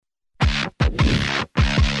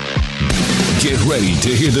Get ready to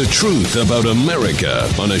hear the truth about America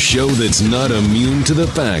on a show that's not immune to the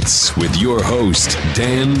facts with your host,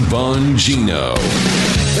 Dan Bongino.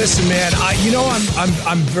 Listen, man,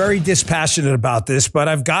 I'm very dispassionate about this, but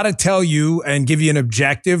I've got to tell you and give you an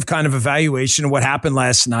objective kind of evaluation of what happened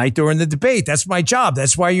last night during the debate. That's my job.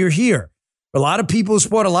 That's why you're here. A lot of people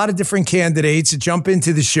support a lot of different candidates that jump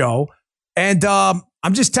into the show. And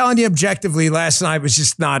I'm just telling you objectively, last night was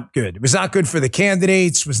just not good. It was not good for the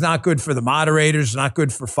candidates. It was not good for the moderators. It was not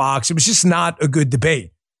good for Fox. It was just not a good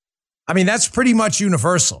debate. I mean, that's pretty much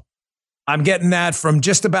universal. I'm getting that from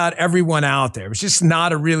just about everyone out there. It was just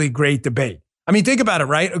not a really great debate. I mean, think about it,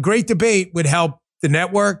 right? A great debate would help the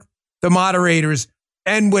network, the moderators,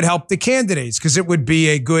 and would help the candidates because it would be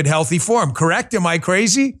a good, healthy forum. Correct? Am I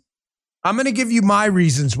crazy? I'm going to give you my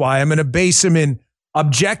reasons why. I'm going to base them in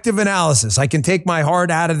objective analysis. I can take my heart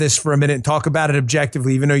out of this for a minute and talk about it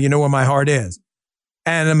objectively, even though you know where my heart is.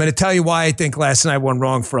 And I'm going to tell you why I think last night went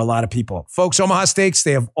wrong for a lot of people. Folks, Omaha Steaks,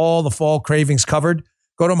 they have all the fall cravings covered.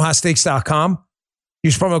 Go to omahasteaks.com.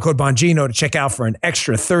 Use promo code Bongino to check out for an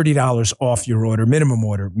extra $30 off your order. Minimum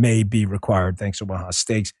order may be required. Thanks, Omaha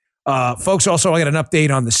Steaks. Folks, also, I got an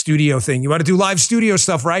update on the studio thing. You want to do live studio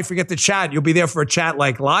stuff, right? Forget the chat. You'll be there for a chat,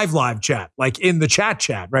 like live chat, like in the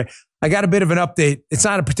chat, right? I got a bit of an update. It's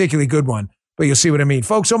not a particularly good one, but you'll see what I mean.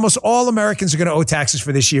 Folks, almost all Americans are going to owe taxes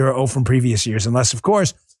for this year or owe from previous years, unless, of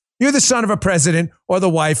course, you're the son of a president or the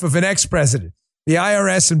wife of an ex-president. The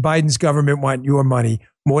IRS and Biden's government want your money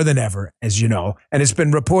more than ever, as you know, and it's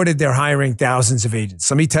been reported they're hiring thousands of agents.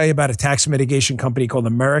 Let me tell you about a tax mitigation company called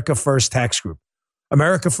America First Tax Group.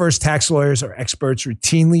 America First tax lawyers are experts who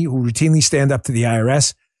routinely stand up to the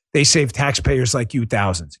IRS. They save taxpayers like you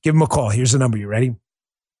thousands. Give them a call. Here's the number. You ready?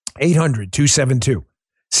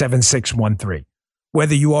 800-272-7613.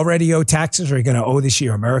 Whether you already owe taxes or you're going to owe this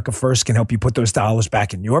year, America First can help you put those dollars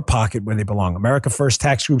back in your pocket where they belong. America First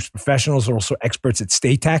Tax Group's professionals are also experts at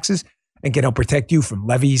state taxes and can help protect you from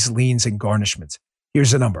levies, liens, and garnishments.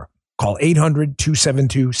 Here's the number. Call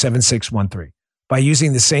 800-272-7613. By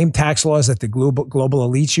using the same tax laws that the global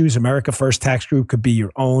elites use, America First Tax Group could be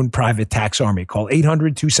your own private tax army. Call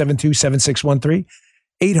 800-272-7613.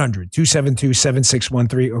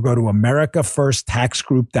 800-272-7613 or go to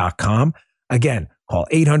americafirsttaxgroup.com. Again, call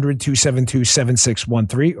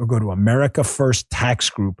 800-272-7613 or go to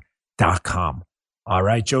americafirsttaxgroup.com. All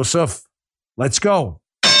right, Joseph, let's go.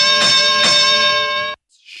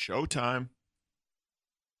 Showtime.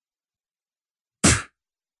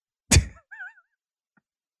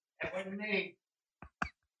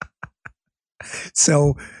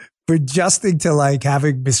 So for adjusting to like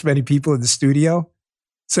having this many people in the studio,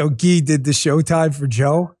 so Guy did the showtime for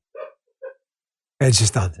Joe. It's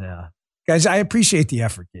just not, guys, I appreciate the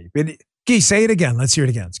effort, Guy. But Guy, say it again. Let's hear it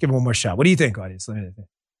again. Let's give it one more shot. What do you think, audience?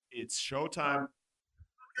 It's showtime.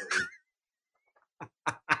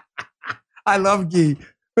 I love Guy.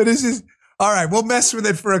 But this is, all right, we'll mess with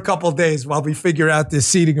it for a couple of days while we figure out this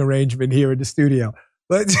seating arrangement here in the studio.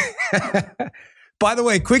 But by the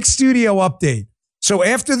way, quick studio update. So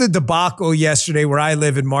after the debacle yesterday, where I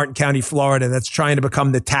live in Martin County, Florida, that's trying to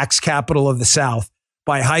become the tax capital of the South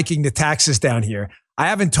by hiking the taxes down here. I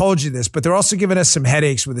haven't told you this, but they're also giving us some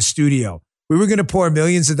headaches with the studio. We were going to pour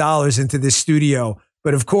millions of dollars into this studio,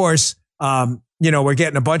 but of course, we're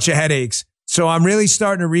getting a bunch of headaches. So I'm really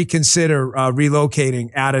starting to reconsider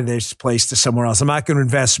relocating out of this place to somewhere else. I'm not going to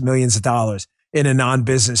invest millions of dollars in a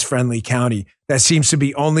non-business friendly county that seems to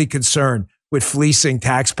be only concerned with fleecing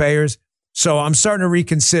taxpayers. So I'm starting to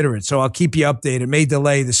reconsider it. So I'll keep you updated. It may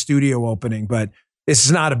delay the studio opening, but this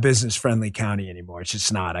is not a business-friendly county anymore. It's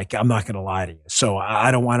just not. I'm not going to lie to you. So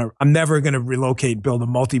I don't want to. I'm never going to relocate and build a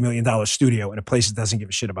multi-million-dollar studio in a place that doesn't give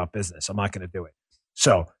a shit about business. I'm not going to do it.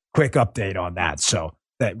 So quick update on that. So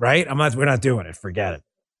that right? We're not doing it. Forget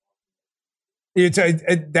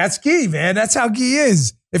it. That's Guy, man. That's how Guy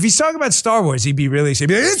is. If he's talking about Star Wars, he'd be really saying,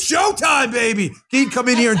 "It's showtime, baby." He'd come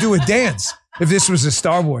in here and do a dance. If this was a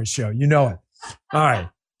Star Wars show, you know it. All right.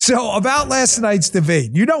 So about last night's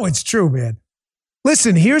debate, you know it's true, man.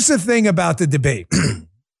 Listen, here's the thing about the debate.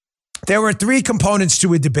 There were three components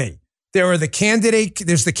to a debate. There's the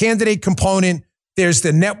candidate component, there's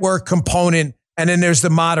the network component, and then there's the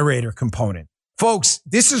moderator component. Folks,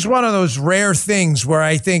 this is one of those rare things where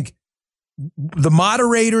I think the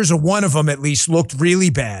moderators, or one of them at least, looked really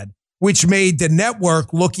bad, which made the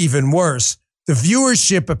network look even worse. The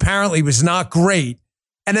viewership apparently was not great.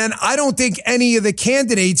 And then I don't think any of the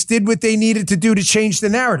candidates did what they needed to do to change the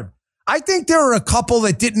narrative. I think there are a couple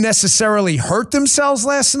that didn't necessarily hurt themselves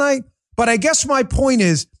last night. But I guess my point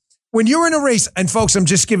is, when you're in a race, and folks, I'm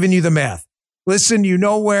just giving you the math. Listen, you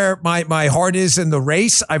know where my heart is in the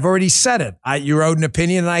race. I've already said it. You wrote an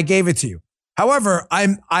opinion and I gave it to you. However,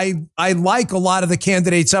 I like a lot of the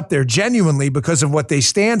candidates up there genuinely because of what they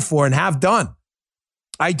stand for and have done.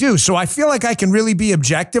 I do. So I feel like I can really be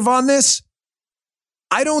objective on this.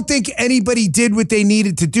 I don't think anybody did what they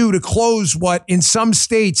needed to do to close what in some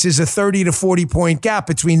states is a 30 to 40 point gap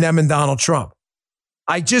between them and Donald Trump.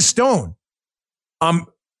 I just don't.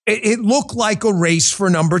 It looked like a race for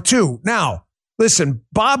number 2. Now, listen,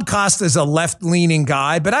 Bob Costa's a left-leaning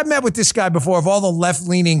guy, but I've met with this guy before. Of all the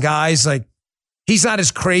left-leaning guys, like, he's not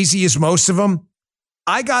as crazy as most of them.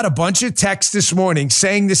 I got a bunch of texts this morning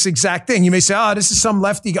saying this exact thing. You may say, oh, this is some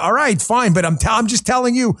lefty guy. All right, fine. But I'm just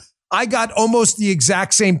telling you, I got almost the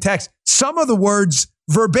exact same text. Some of the words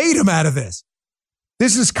verbatim out of this.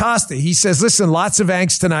 This is Costa. He says, listen, lots of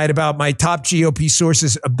angst tonight about my top GOP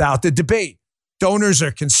sources about the debate. Donors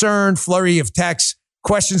are concerned, flurry of texts,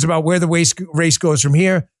 questions about where the race goes from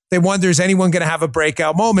here. They wonder, is anyone going to have a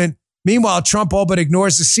breakout moment? Meanwhile, Trump all but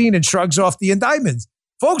ignores the scene and shrugs off the indictments.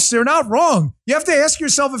 Folks, they're not wrong. You have to ask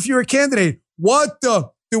yourself, if you're a candidate, what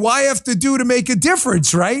do I have to do to make a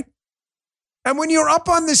difference, right? And when you're up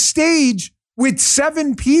on the stage with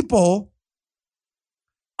 7 people,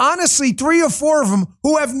 honestly, 3 or 4 of them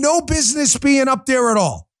who have no business being up there at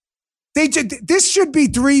all. This should be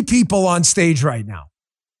 3 people on stage right now.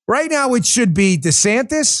 Right now, it should be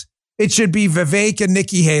DeSantis. It should be Vivek and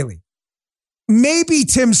Nikki Haley. Maybe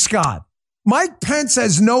Tim Scott. Mike Pence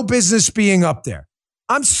has no business being up there.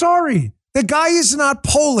 I'm sorry. The guy is not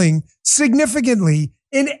polling significantly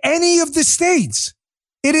in any of the states.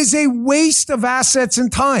 It is a waste of assets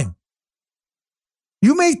and time.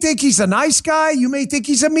 You may think he's a nice guy. You may think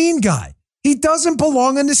he's a mean guy. He doesn't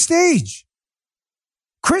belong on the stage.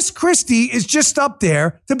 Chris Christie is just up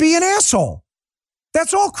there to be an asshole.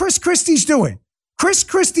 That's all Chris Christie's doing. Chris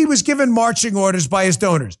Christie was given marching orders by his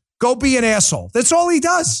donors. Go be an asshole. That's all he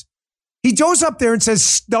does. He goes up there and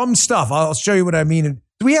says dumb stuff. I'll show you what I mean.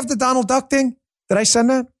 Do we have the Donald Duck thing? Did I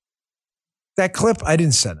send that? That clip? I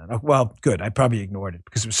didn't send it. Well, good. I probably ignored it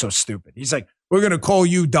because it was so stupid. He's like, we're going to call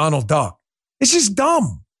you Donald Duck. It's just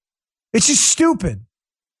dumb. It's just stupid.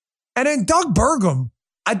 And then Doug Burgum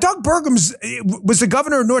was the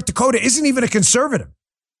governor of North Dakota, isn't even a conservative.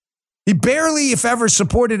 He barely, if ever,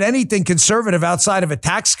 supported anything conservative outside of a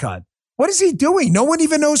tax cut. What is he doing? No one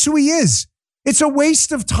even knows who he is. It's a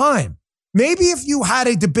waste of time. Maybe if you had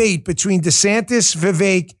a debate between DeSantis,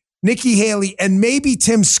 Vivek, Nikki Haley, and maybe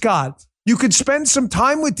Tim Scott, you could spend some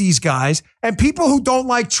time with these guys and people who don't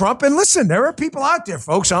like Trump. And listen, there are people out there,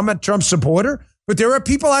 folks. I'm a Trump supporter, but there are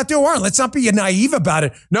people out there who aren't. Let's not be naive about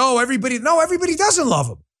it. No, everybody doesn't love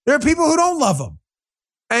him. There are people who don't love him.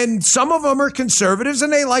 And some of them are conservatives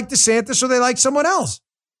and they like DeSantis or they like someone else.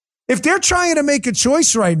 If they're trying to make a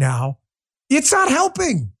choice right now, it's not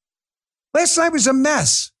helping. Last night was a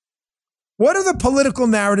mess. What are the political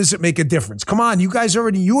narratives that make a difference? Come on, you guys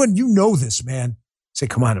already, you know this, man. Say,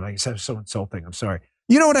 come on, I'm so insulting. I'm sorry.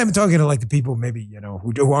 You know what I'm talking to, like the people maybe,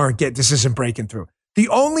 who aren't this isn't breaking through. The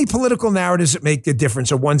only political narratives that make the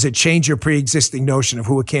difference are ones that change your pre-existing notion of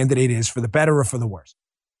who a candidate is for the better or for the worse.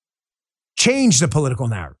 Change the political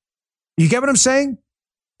narrative. You get what I'm saying?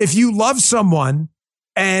 If you love someone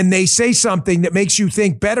and they say something that makes you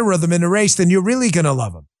think better of them in a race, then you're really going to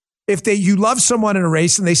love them. If you love someone in a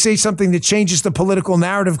race and they say something that changes the political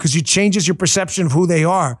narrative because it changes your perception of who they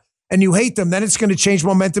are and you hate them, then it's going to change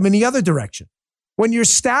momentum in the other direction. When you're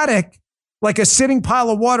static, like a sitting pile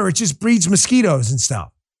of water, it just breeds mosquitoes and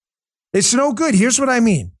stuff. It's no good. Here's what I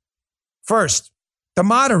mean. First, the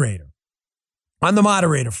moderator. On the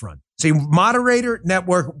moderator front. See, moderator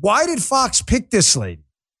network. Why did Fox pick this lady?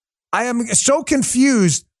 I am so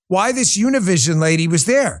confused why this Univision lady was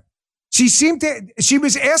there. She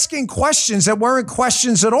was asking questions that weren't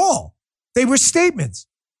questions at all. They were statements.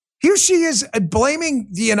 Here she is blaming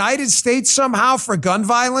the United States somehow for gun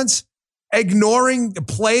violence, ignoring the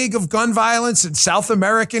plague of gun violence in South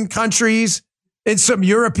American countries, in some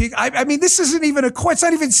European. I mean, this isn't even it's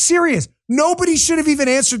not even serious. Nobody should have even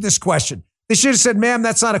answered this question. They should have said, ma'am,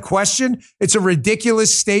 that's not a question. It's a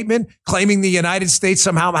ridiculous statement claiming the United States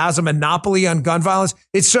somehow has a monopoly on gun violence.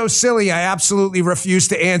 It's so silly. I absolutely refuse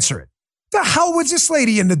to answer it. The hell was this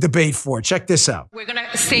lady in the debate for? Check this out. We're going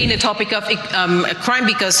to stay in the topic of crime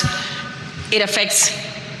because it affects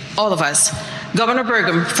all of us. Governor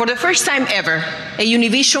Burgum, for the first time ever, a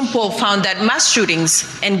Univision poll found that mass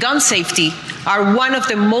shootings and gun safety are one of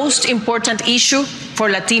the most important issues for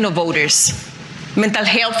Latino voters. Mental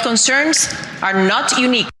health concerns are not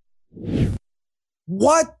unique.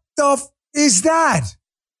 What the is that?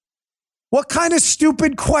 What kind of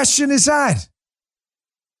stupid question is that?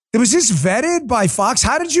 Was this vetted by Fox?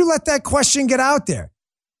 How did you let that question get out there?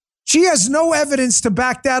 She has no evidence to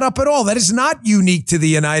back that up at all. That is not unique to the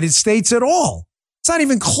United States at all. It's not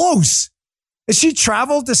even close. Has she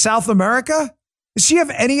traveled to South America? Does she have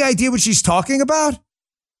any idea what she's talking about?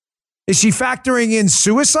 Is she factoring in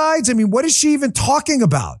suicides? I mean, what is she even talking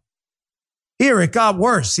about? Here, it got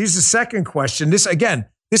worse. Here's the second question. This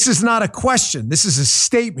is not a question. This is a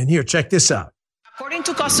statement. Here, check this out. According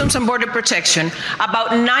to Customs and Border Protection, about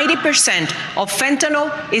 90% of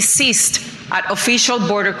fentanyl is seized at official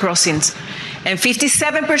border crossings, and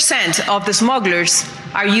 57% of the smugglers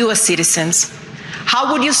are U.S. citizens.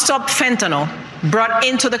 How would you stop fentanyl brought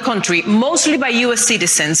into the country, mostly by U.S.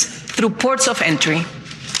 citizens, through ports of entry?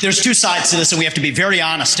 There's two sides to this, and we have to be very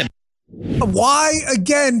honest. Why,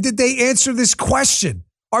 again, did they answer this question?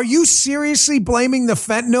 Are you seriously blaming the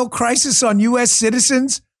fentanyl crisis on U.S.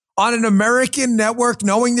 citizens? On an American network,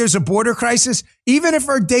 knowing there's a border crisis, even if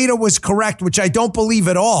her data was correct, which I don't believe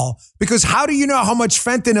at all, because how do you know how much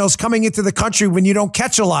fentanyl is coming into the country when you don't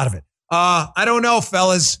catch a lot of it? I don't know,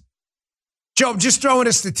 fellas. Joe, I'm just throwing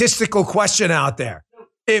a statistical question out there.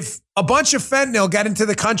 If a bunch of fentanyl got into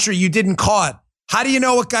the country you didn't caught, how do you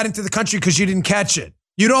know it got into the country because you didn't catch it?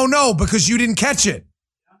 You don't know because you didn't catch it,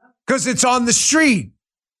 because it's on the street.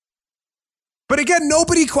 But again,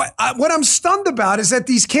 what I'm stunned about is that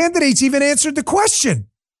these candidates even answered the question.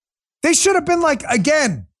 They should have been like,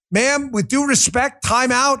 again, ma'am, with due respect,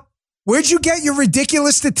 time out. Where'd you get your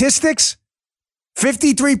ridiculous statistics?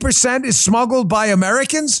 53% is smuggled by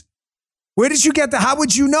Americans? Where did you get how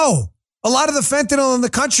would you know? A lot of the fentanyl in the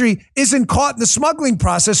country isn't caught in the smuggling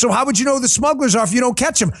process, so how would you know who the smugglers are if you don't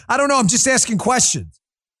catch them? I don't know. I'm just asking questions.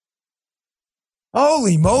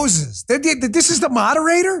 Holy Moses. This is the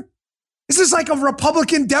moderator? This is like a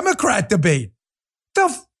Republican-Democrat debate.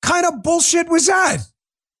 The kind of bullshit was that?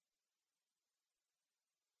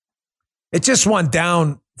 It just went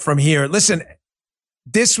down from here. Listen,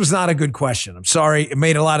 this was not a good question. I'm sorry. It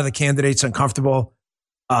made a lot of the candidates uncomfortable.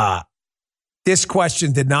 This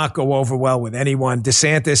question did not go over well with anyone.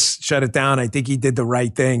 DeSantis shut it down. I think he did the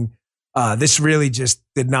right thing. This really just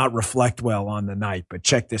did not reflect well on the night. But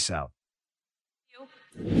check this out.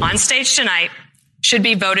 On stage tonight should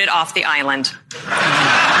be voted off the island.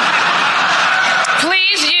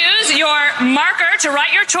 Please use your marker to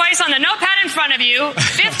write your choice on the notepad in front of you.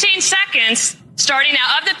 15 seconds, starting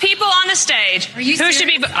now. Of the people on the stage, who should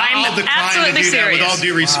be? I'm absolutely serious. With all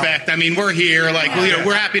due respect, I mean, we're here,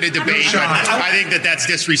 we're happy to debate, but I think that's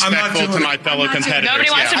disrespectful to my fellow competitors.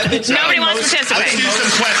 Nobody wants to participate. Let's do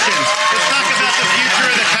some questions. Let's talk about the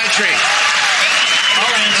future of the country. I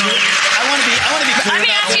want to be clear. Let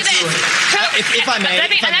me ask you this. If I may. Let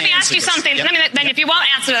me ask you something. Yep. Then if you won't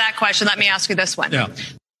answer that question, let me ask you this one. Yeah.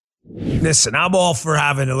 Listen, I'm all for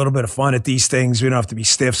having a little bit of fun at these things. We don't have to be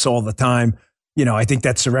stiffs all the time. You know, I think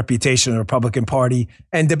that's the reputation of the Republican Party.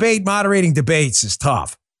 And moderating debates is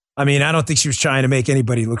tough. I mean, I don't think she was trying to make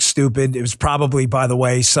anybody look stupid. It was probably, by the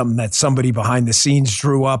way, something that somebody behind the scenes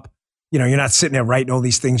drew up. You know, you're not sitting there writing all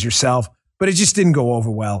these things yourself. But it just didn't go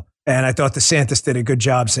over well. And I thought DeSantis did a good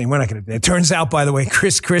job saying, we're not going to do it. It turns out, by the way,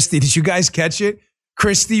 Chris Christie, did you guys catch it?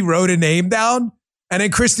 Christie wrote a name down. And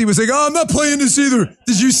then Christie was like, oh, I'm not playing this either.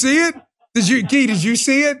 Did you see it? Did you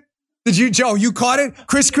see it? Did you, Joe, you caught it?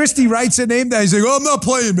 Chris Christie writes a name down. He's like, oh, I'm not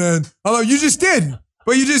playing, man. I'm like, you just did.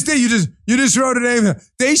 But you just did. You just wrote a name down.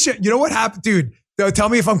 They should, you know what happened, dude? Tell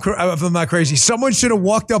me if I'm not crazy. Someone should have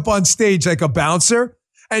walked up on stage like a bouncer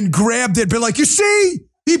and grabbed it, been like, you see,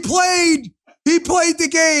 he played the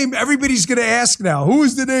game. Everybody's going to ask now, who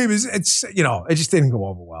is the name? It's, you know, it just didn't go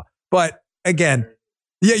over well. But again,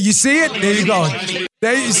 yeah, you see it? There you go.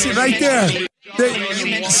 There you see right there.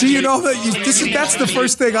 See, you know, that's the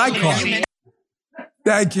first thing I caught.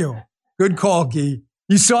 Thank you. Good call, Guy.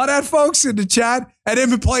 You saw that, folks, in the chat? And they've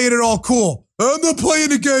been playing it all cool. I'm not playing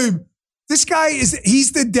the game. This guy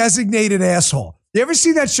he's the designated asshole. You ever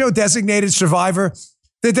see that show, Designated Survivor?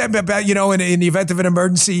 About, you know, in the event of an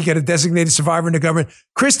emergency, you get a designated survivor in the government.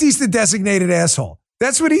 Christie's the designated asshole.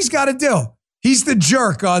 That's what he's got to do. He's the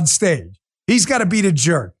jerk on stage. He's got to be the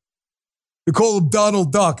jerk. They call him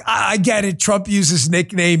Donald Duck. I get it. Trump uses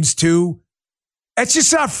nicknames too. It's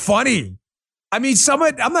just not funny. I mean,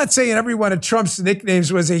 I'm not saying every one of Trump's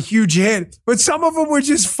nicknames was a huge hit, but some of them were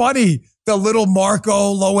just funny. The little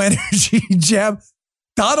Marco, low energy gem.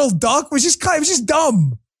 Donald Duck was just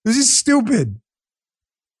dumb. It was just stupid.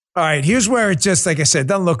 All right, here's where it just, like I said,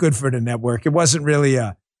 doesn't look good for the network. It wasn't really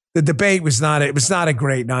the debate was not a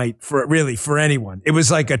great night for anyone. It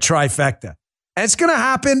was like a trifecta. And it's going to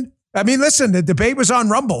happen. I mean, listen, the debate was on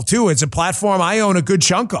Rumble too. It's a platform I own a good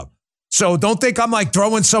chunk of. So don't think I'm like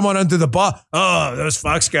throwing someone under the bus. Oh, those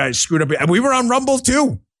Fox guys screwed up. We were on Rumble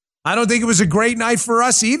too. I don't think it was a great night for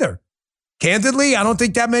us either. Candidly, I don't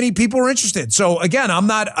think that many people are interested. So again,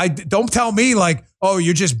 don't tell me like, oh,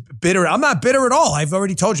 you're just bitter. I'm not bitter at all. I've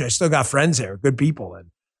already told you, I still got friends there, good people.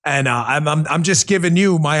 And I'm just giving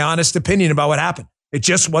you my honest opinion about what happened. It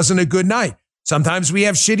just wasn't a good night. Sometimes we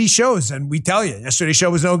have shitty shows and we tell you yesterday's show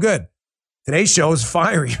was no good. Today's show is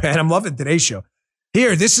fiery, man. I'm loving today's show.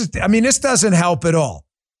 Here, this doesn't help at all.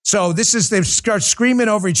 So they start screaming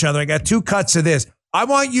over each other. I got 2 cuts of this. I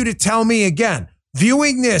want you to tell me again,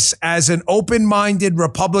 viewing this as an open-minded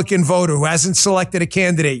Republican voter who hasn't selected a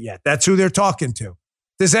candidate yet. That's who they're talking to.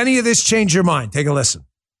 Does any of this change your mind? Take a listen.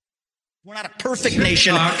 We're not a perfect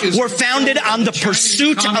nation. We're founded on the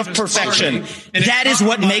pursuit of perfection. That is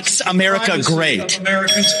what makes America great. And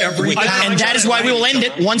that is why we will end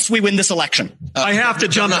it once we win this election. I have to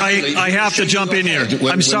jump. I have to jump in here.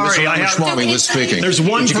 I'm sorry. Was speaking. There's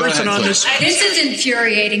one person on this. This is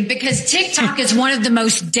infuriating because TikTok is one of the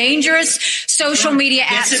most dangerous social media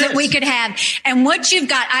apps that we could have. And what you've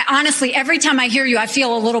got, I honestly, every time I hear you, I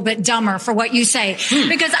feel a little bit dumber for what you say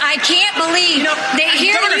because I can't believe that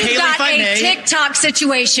here you've got a TikTok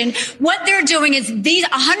situation. What they're doing is these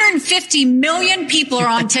 150 million people are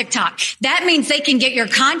on TikTok. That means they can get your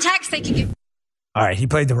contacts. They can get. All right, he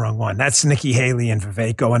played the wrong one. That's Nikki Haley and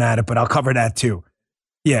Vivek going at it, but I'll cover that too.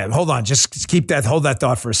 Yeah, hold on. Just hold that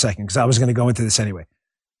thought for a second because I was going to go into this anyway.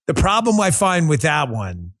 The problem I find with that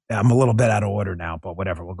one, I'm a little bit out of order now, but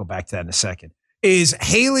whatever. We'll go back to that in a second. Is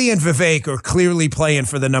Haley and Vivek are clearly playing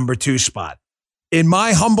for the number 2 spot. In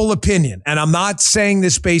my humble opinion, and I'm not saying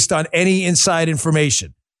this based on any inside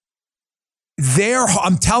information,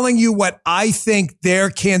 I'm telling you what I think their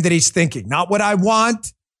candidate's thinking, not what I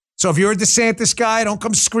want. So if you're a DeSantis guy, don't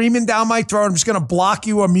come screaming down my throat. I'm just going to block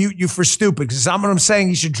you or mute you for stupid because it's not what I'm saying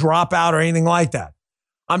you should drop out or anything like that.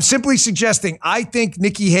 I'm simply suggesting I think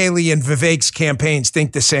Nikki Haley and Vivek's campaigns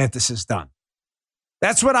think DeSantis is done.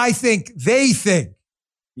 That's what I think they think.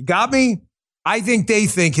 You got me? I think they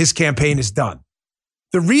think his campaign is done.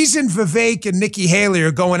 The reason Vivek and Nikki Haley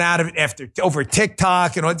are going out of it over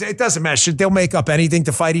TikTok, and it doesn't matter, they'll make up anything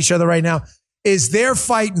to fight each other right now, is they're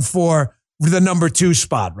fighting for the number 2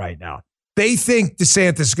 spot right now. They think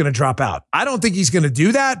DeSantis is going to drop out. I don't think he's going to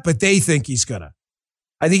do that, but they think he's going to.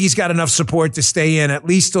 I think he's got enough support to stay in at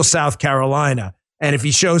least till South Carolina. And if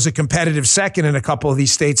he shows a competitive second in a couple of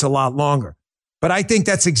these states, a lot longer. But I think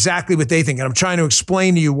that's exactly what they think. And I'm trying to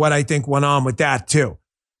explain to you what I think went on with that too.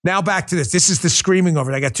 Now back to this. This is the screaming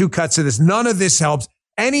over it. I got 2 cuts of this. None of this helps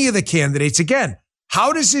any of the candidates. Again,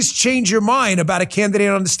 how does this change your mind about a candidate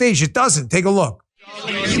on the stage? It doesn't. Take a look.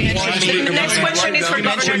 The next question is for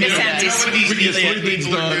Governor DeSantis. We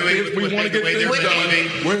want to get things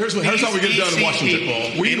done. Here's how we get it done in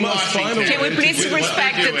Washington. We must finally. Can we please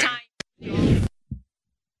respect the time?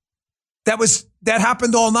 That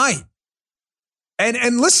happened all night.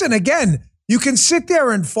 And listen, again, you can sit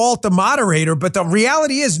there and fault the moderator, but the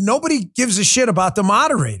reality is nobody gives a shit about the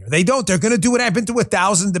moderator. They don't. They're going to do it. I've been to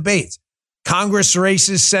 1,000 debates, Congress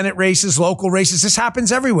races, Senate races, local races. This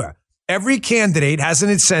happens everywhere. Every candidate has an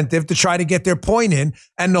incentive to try to get their point in.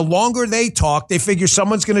 And the longer they talk, they figure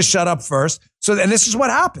someone's going to shut up first. And this is what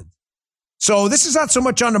happened. So this is not so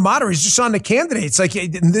much on the moderator, it's just on the candidates. Like,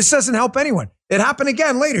 this doesn't help anyone. It happened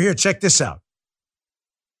again later. Here, check this out.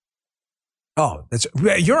 Oh,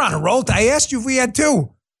 you're on a roll. I asked you if we had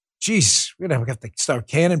 2. Jeez, we're going to have to start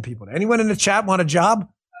canning people. Anyone in the chat want a job?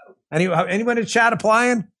 Anyone in the chat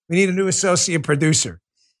applying? We need a new associate producer.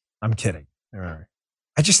 I'm kidding. All right.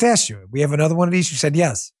 I just asked you. We have another one of these? You said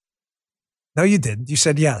yes. No, you didn't. You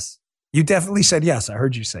said yes. You definitely said yes. I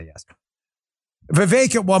heard you say yes.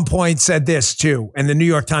 Vivek at one point said this too, in the New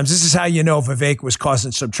York Times. This is how you know Vivek was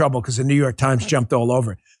causing some trouble because the New York Times jumped all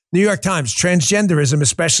over it. New York Times, transgenderism,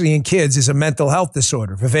 especially in kids, is a mental health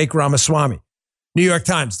disorder. Vivek Ramaswamy. New York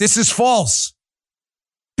Times, this is false.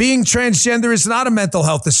 Being transgender is not a mental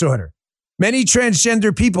health disorder. Many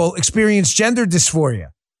transgender people experience gender dysphoria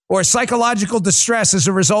or psychological distress as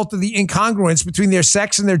a result of the incongruence between their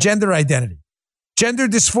sex and their gender identity. Gender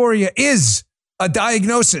dysphoria is a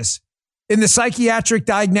diagnosis in the Psychiatric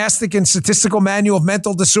Diagnostic and Statistical Manual of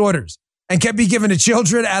Mental Disorders and can be given to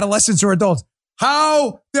children, adolescents, or adults.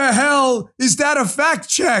 How the hell is that a fact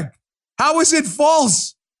check? How is it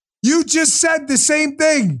false? You just said the same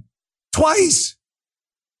thing twice.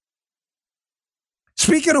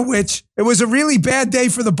 Speaking of which, it was a really bad day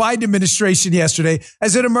for the Biden administration yesterday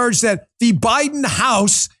as it emerged that the Biden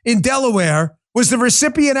house in Delaware was the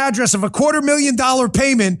recipient address of a $250,000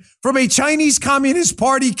 payment from a Chinese Communist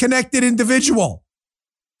Party connected individual.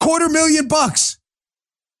 $250,000.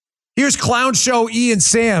 Here's Clown Show Ian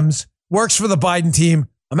Sams, works for the Biden team.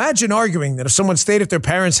 Imagine arguing that if someone stayed at their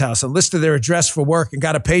parents' house and listed their address for work and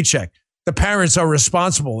got a paycheck, the parents are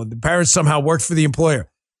responsible and the parents somehow worked for the employer.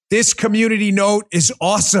 This community note is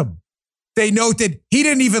awesome. They note that he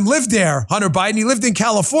didn't even live there, Hunter Biden. He lived in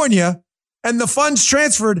California, and the funds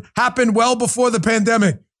transferred happened well before the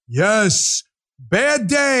pandemic. Yes, bad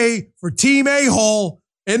day for Team A-hole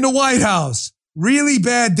in the White House. Really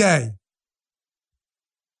bad day.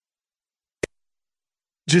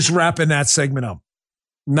 Just wrapping that segment up.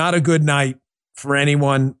 Not a good night for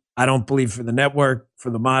anyone. I don't believe for the network,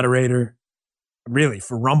 for the moderator, really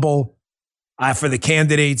for Rumble, for the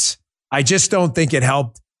candidates. I just don't think it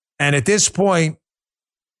helped. And at this point,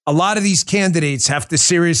 a lot of these candidates have to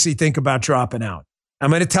seriously think about dropping out.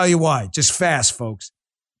 I'm going to tell you why. Just fast, folks.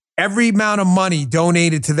 Every amount of money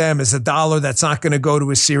donated to them is $1 that's not going to go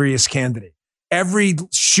to a serious candidate. Every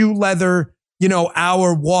shoe leather,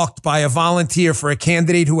 hour walked by a volunteer for a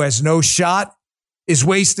candidate who has no shot is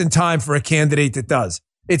wasting time for a candidate that does.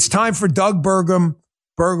 It's time for Doug Burgum,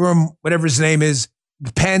 whatever his name is,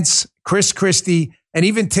 Pence, Chris Christie, and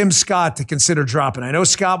even Tim Scott to consider dropping. I know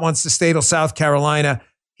Scott wants to stay till South Carolina.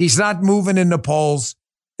 He's not moving in the polls.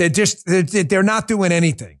 They're not doing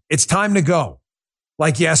anything. It's time to go,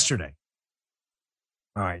 like yesterday.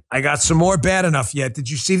 All right. I got some more bad enough yet. Did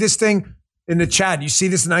you see this thing in the chat? You see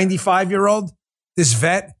this 95-year-old, this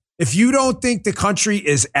vet? If you don't think the country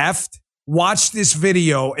is effed, watch this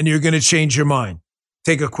video and you're going to change your mind.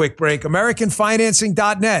 Take a quick break.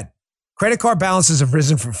 AmericanFinancing.net. Credit card balances have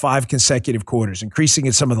risen for 5 consecutive quarters, increasing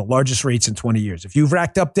at some of the largest rates in 20 years. If you've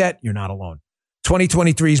racked up debt, you're not alone.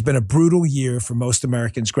 2023 has been a brutal year for most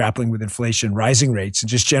Americans grappling with inflation, rising rates, and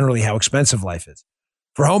just generally how expensive life is.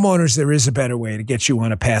 For homeowners, there is a better way to get you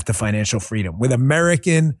on a path to financial freedom with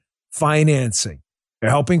American Financing. They're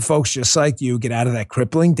helping folks just like you get out of that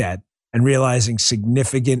crippling debt and realizing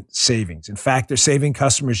significant savings. In fact, they're saving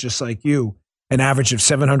customers just like you an average of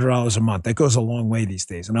 $700 a month. That goes a long way these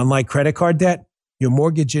days. And unlike credit card debt, your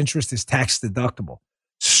mortgage interest is tax deductible,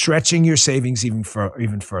 stretching your savings even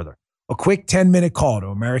further. A quick 10-minute call to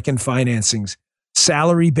American Financing's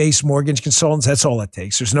salary-based mortgage consultants. That's all it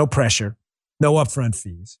takes. There's no pressure, no upfront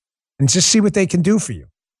fees, and just see what they can do for you.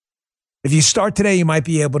 If you start today, you might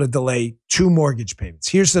be able to delay 2 mortgage payments.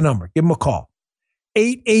 Here's the number. Give them a call.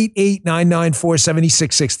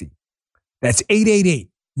 888-994-7660. That's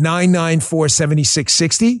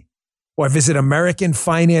 888-994-7660. Or visit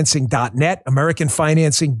AmericanFinancing.net,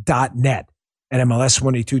 AmericanFinancing.net, NMLS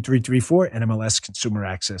 182334,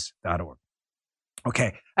 NMLSConsumerAccess.org.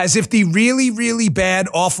 Okay. As if the really, really bad,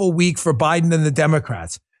 awful week for Biden and the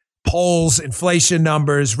Democrats, polls, inflation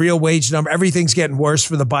numbers, real wage number, everything's getting worse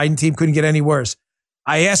for the Biden team. Couldn't get any worse.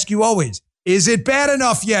 I ask you always, is it bad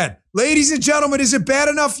enough yet? Ladies and gentlemen, is it bad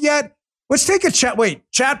enough yet? Let's take a chat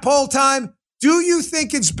poll time. Do you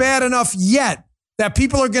think it's bad enough yet that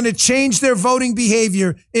people are going to change their voting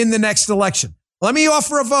behavior in the next election? Let me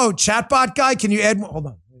offer a vote. Chatbot guy, can you add one? Hold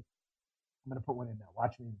on. I'm going to put one in now.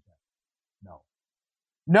 Watch me.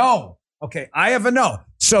 No. Okay, I have a no.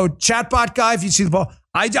 So chatbot guy, if you see the poll,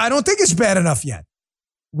 I don't think it's bad enough yet.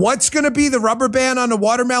 What's going to be the rubber band on the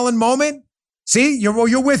watermelon moment? See,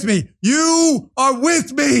 you're with me. You are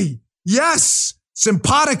with me. Yes.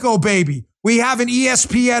 Simpatico, baby. We have an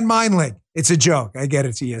ESPN mind link. It's a joke. I get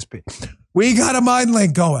it's ESP. We got a mind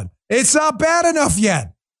link going. It's not bad enough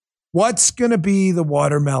yet. What's going to be the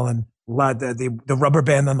watermelon, the rubber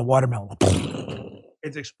band on the watermelon?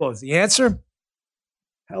 It explodes. The answer?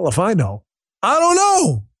 Hell if I know. I don't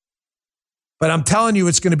know. But I'm telling you,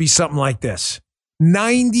 it's going to be something like this.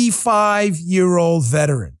 95-year-old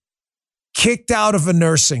veteran kicked out of a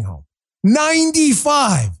nursing home.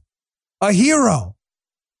 95. A hero.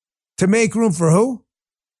 To make room for who?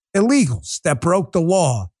 Illegals that broke the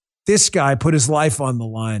law. This guy put his life on the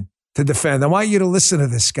line to defend. I want you to listen to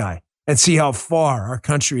this guy and see how far our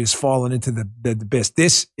country has fallen into the abyss.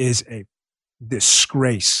 This is a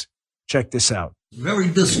disgrace. Check this out. Very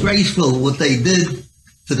disgraceful what they did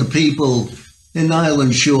to the people in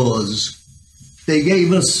Island Shores. They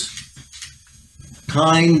gave us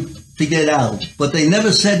time to get out, but they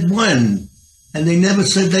never said when, and they never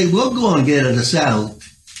said they were going to get us out.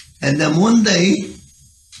 And then one day,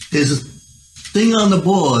 there's a thing on the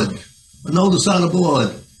board, a notice on the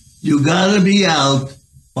board. You got to be out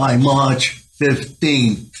by March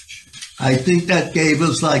 15th. I think that gave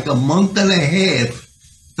us like a month and a half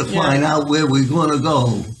to find out where we're going to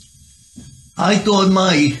go. I thought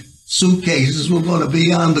my suitcases were going to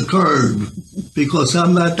be on the curb because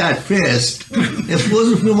I'm not that fast. If it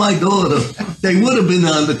wasn't for my daughter, they would have been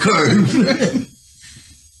on the curb.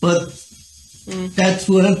 But That's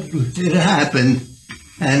what it happened.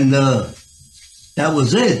 And that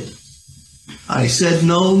was it. I said,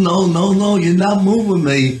 no, you're not moving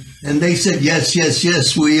me. And they said,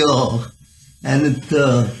 yes, we are. And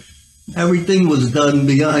everything was done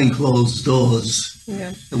behind closed doors.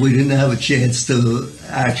 Yeah. We didn't have a chance to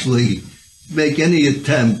actually make any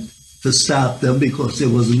attempt to stop them because there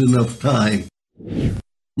wasn't enough time.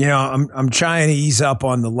 You know, I'm trying to ease up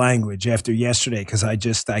on the language after yesterday because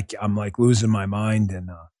I'm like losing my mind.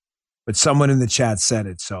 But someone in the chat said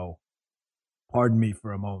it, so pardon me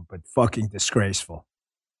for a moment, but fucking disgraceful.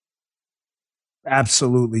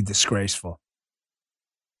 Absolutely disgraceful.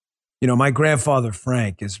 You know, my grandfather,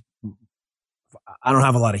 Frank, I don't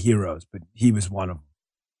have a lot of heroes, but he was one of them.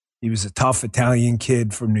 He was a tough Italian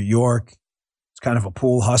kid from New York. He was kind of a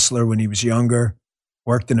pool hustler when he was younger.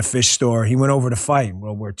 Worked in a fish store. He went over to fight in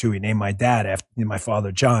World War II. He named my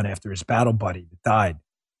father John after his battle buddy that died.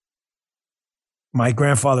 My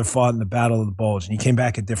grandfather fought in the Battle of the Bulge, and he came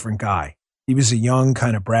back a different guy. He was a young,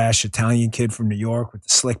 kind of brash Italian kid from New York with the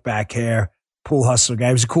slick back hair, pool hustler guy.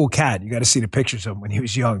 He was a cool cat. You got to see the pictures of him when he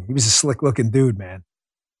was young. He was a slick looking dude, man.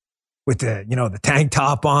 With the tank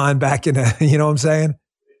top on back in the, you know what I'm saying?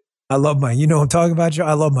 I love you know what I'm talking about, Joe?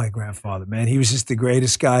 I love my grandfather, man. He was just the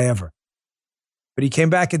greatest guy ever. But he came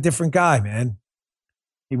back a different guy, man.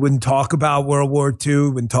 He wouldn't talk about World War II,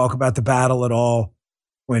 wouldn't talk about the battle at all.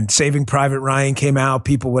 When Saving Private Ryan came out,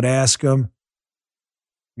 people would ask him.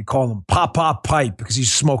 We call him Pop Pipe because he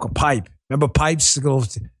used to smoke a pipe. Remember pipes? A little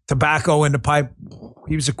tobacco in the pipe.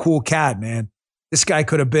 He was a cool cat, man. This guy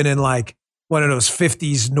could have been in like one of those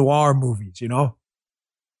 50s noir movies, you know?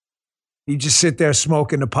 He'd just sit there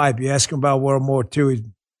smoking the pipe. You ask him about World War II, I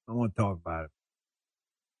don't want to talk about it.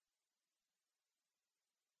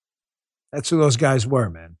 That's who those guys were,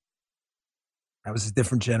 man. That was a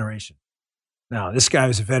different generation. Now, this guy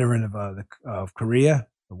was a veteran of Korea,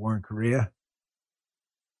 the war in Korea.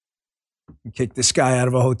 You kicked this guy out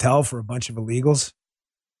of a hotel for a bunch of illegals.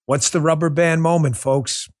 What's the rubber band moment,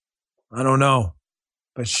 folks? I don't know.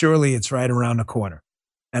 But surely it's right around the corner.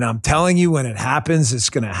 And I'm telling you, when it happens, it's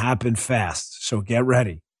going to happen fast. So get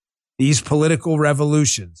ready. These political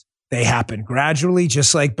revolutions, they happen gradually,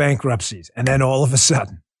 just like bankruptcies. And then all of a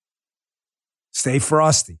sudden, stay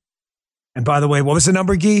frosty. And by the way, what was the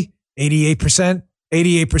number, Guy? 88%?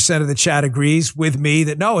 88% of the chat agrees with me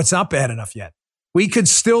that no, it's not bad enough yet. We could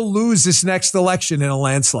still lose this next election in a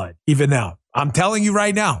landslide, even now. I'm telling you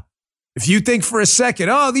right now. If you think for a second,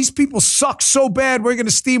 oh, these people suck so bad, we're going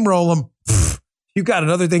to steamroll them. You got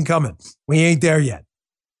another thing coming. We ain't there yet.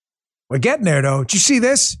 We're getting there, though. Did you see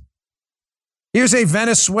this? Here's a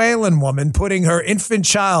Venezuelan woman putting her infant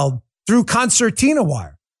child through concertina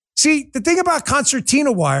wire. See, the thing about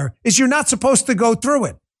concertina wire is you're not supposed to go through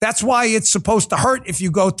it. That's why it's supposed to hurt if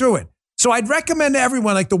you go through it. So I'd recommend to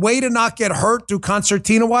everyone, like the way to not get hurt through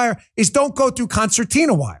concertina wire is don't go through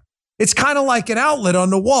concertina wire. It's kind of like an outlet on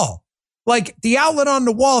the wall. Like the outlet on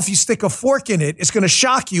the wall, if you stick a fork in it, it's going to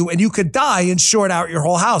shock you and you could die and short out your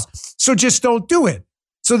whole house. So just don't do it.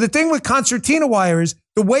 So the thing with concertina wire is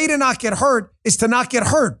the way to not get hurt is to not get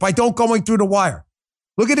hurt by don't going through the wire.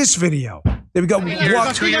 Look at this video. There we go.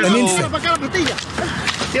 Walk an infant.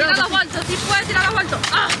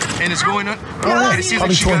 And it's going on. Oh, it seems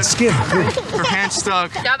like she got skin. Her hand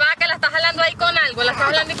stuck. Ya va que la estás jalando ahí con algo, la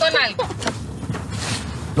estás jalando con algo.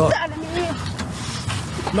 Look.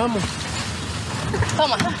 Vamos.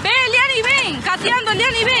 Toma. Ven, Liani, ven. Cateando,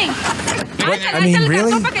 Liani, ven. What? I mean,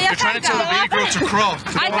 really? They're trying to tell the baby girl to crawl.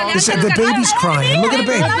 The baby's crying. Look at the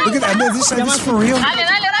baby. Look at that. This for real. Dale,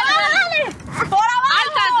 dale, dale. Por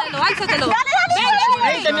abajo. Álzatelo.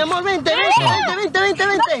 Vente, mi amor, vente.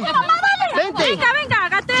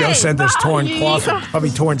 Joe said there's torn cloth, probably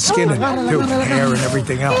torn skin in it, too, hair and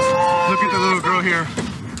everything else. Look at the little girl here.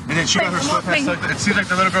 And then she got her sweatpants stuck. It seems like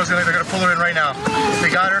the little girl's they're going to pull her in right now. They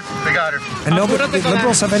got her. And nobody,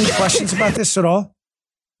 liberals have any questions about this at all?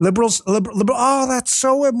 Liberals, oh, that's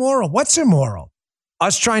so immoral. What's immoral?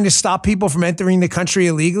 Us trying to stop people from entering the country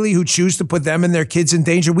illegally who choose to put them and their kids in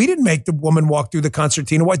danger. We didn't make the woman walk through the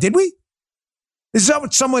concertina wire, did we? Is that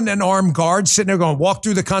what someone, an armed guard, sitting there going, walk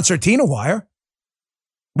through the concertina wire?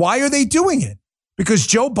 Why are they doing it? Because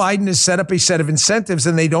Joe Biden has set up a set of incentives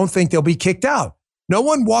and they don't think they'll be kicked out. No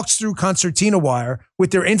one walks through concertina wire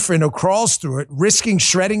with their infant or crawls through it, risking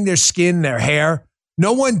shredding their skin, their hair.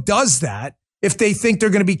 No one does that if they think they're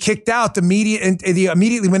going to be kicked out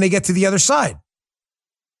immediately when they get to the other side.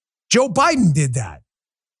 Joe Biden did that.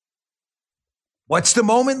 What's the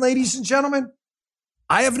moment, ladies and gentlemen?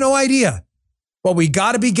 I have no idea, but we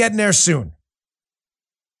got to be getting there soon.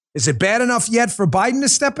 Is it bad enough yet for Biden to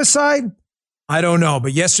step aside? I don't know,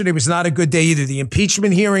 but yesterday was not a good day either. The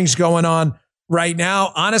impeachment hearings going on right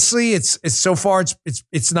now. Honestly, it's so far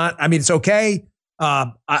it's not. I mean, it's okay.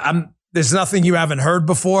 There's nothing you haven't heard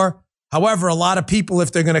before. However, a lot of people,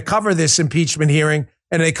 if they're going to cover this impeachment hearing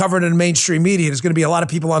and they cover it in mainstream media, there's going to be a lot of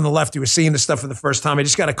people on the left who are seeing this stuff for the first time. I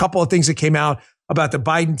just got a couple of things that came out about the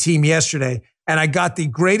Biden team yesterday, and I got the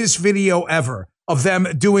greatest video ever of them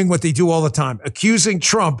doing what they do all the time, accusing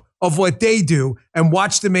Trump of what they do, and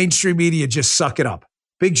watch the mainstream media just suck it up.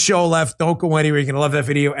 Big show left. Don't go anywhere. You're going to love that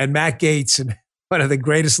video. And Matt Gaetz, and one of the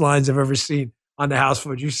greatest lines I've ever seen on the House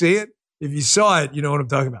floor. Did you see it? If you saw it, you know what I'm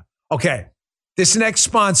talking about. Okay. This next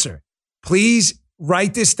sponsor, please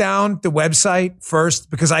write this down, the website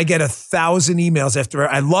first, because I get 1,000 emails after.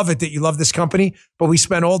 I love it that you love this company, but we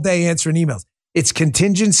spend all day answering emails. It's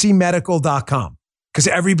contingencymedical.com, because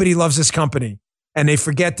everybody loves this company and they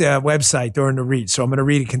forget the website during the read. So I'm going to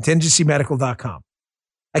read it, contingencymedical.com.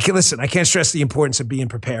 I can't stress the importance of being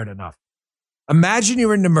prepared enough. Imagine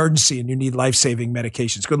you're in an emergency and you need life-saving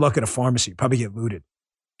medications. Good luck at a pharmacy. You probably get looted.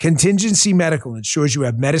 Contingency Medical ensures you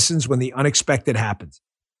have medicines when the unexpected happens.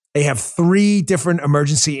 They have 3 different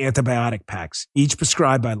emergency antibiotic packs, each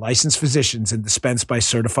prescribed by licensed physicians and dispensed by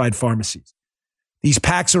certified pharmacies. These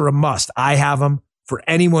packs are a must. I have them for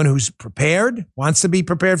anyone who's prepared, wants to be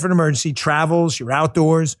prepared for an emergency, travels, you're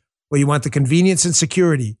outdoors, or you want the convenience and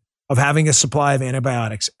security of having a supply of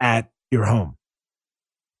antibiotics at your home.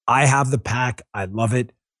 I have the pack. I love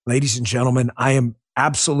it. Ladies and gentlemen, I am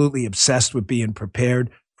absolutely obsessed with being prepared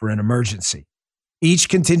for an emergency. Each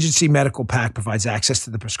contingency medical pack provides access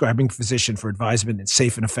to the prescribing physician for advisement and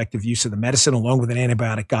safe and effective use of the medicine, along with an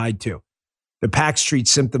antibiotic guide too. The packs treat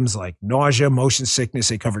symptoms like nausea, motion sickness.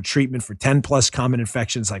 They cover treatment for 10 plus common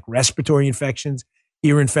infections like respiratory infections,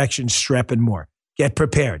 ear infections, strep, and more. Get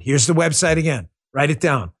prepared. Here's the website again. Write it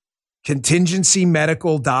down.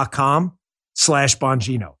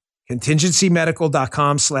 contingencymedical.com/Bongino.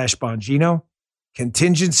 contingencymedical.com/Bongino.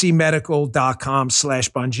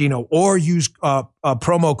 contingencymedical.com/Bongino, or use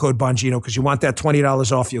promo code Bongino, because you want that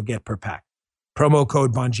 $20 off you'll get per pack. Promo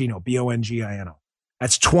code Bongino, Bongino.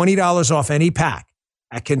 That's $20 off any pack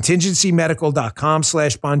at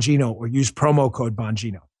contingencymedical.com/Bongino, or use promo code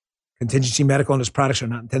Bongino. Contingency Medical and its products are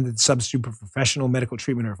not intended to substitute for professional medical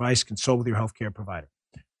treatment or advice. Consult with your healthcare provider.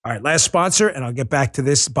 All right, last sponsor, and I'll get back to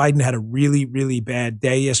this. Biden had a really, really bad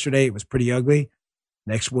day yesterday. It was pretty ugly.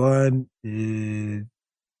 Next one is...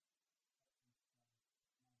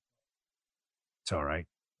 It's all right.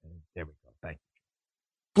 There we go. Thank you.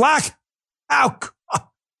 Black out.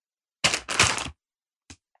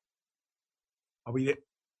 Are we...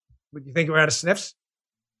 What do you think we're out of sniffs?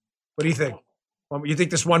 What do you think? You think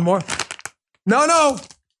there's one more? No.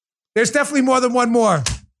 There's definitely more than one more.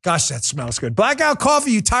 Gosh, that smells good. Blackout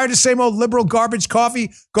coffee. You tired of the same old liberal garbage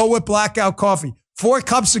coffee? Go with Blackout coffee. 4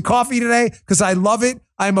 cups of coffee today because I love it.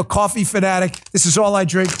 I'm a coffee fanatic. This is all I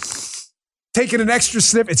drink. Taking an extra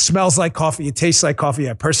sniff. It smells like coffee. It tastes like coffee.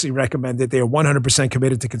 I personally recommend it. They are 100%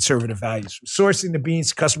 committed to conservative values. From sourcing the beans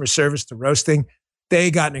to customer service to roasting,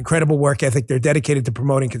 they got an incredible work ethic. They're dedicated to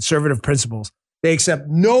promoting conservative principles. They accept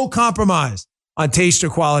no compromise on taste or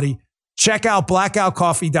quality. Check out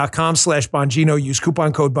blackoutcoffee.com/Bongino. Use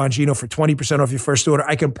coupon code Bongino for 20% off your first order.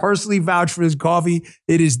 I can personally vouch for this coffee.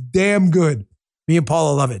 It is damn good. Me and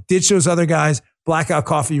Paula love it. Ditch those other guys. Blackout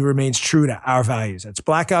Coffee remains true to our values. That's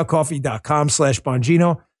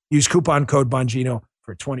blackoutcoffee.com/Bongino. Use coupon code Bongino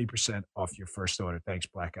for 20% off your first order. Thanks,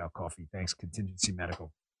 Blackout Coffee. Thanks, Contingency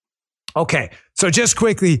Medical. Okay, so just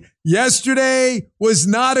quickly, yesterday was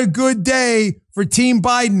not a good day for Team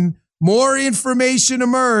Biden. More information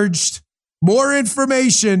emerged. More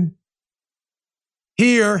information.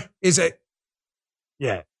 Here is a...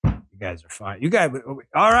 Yeah, you guys are fine. You guys...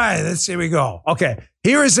 All right, here we go. Okay,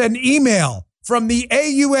 here is an email from the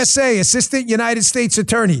AUSA, Assistant United States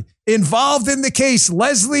Attorney, involved in the case,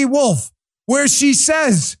 Leslie Wolf, where she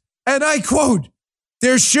says, and I quote,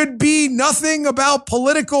 "There should be nothing about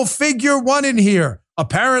political figure one in here,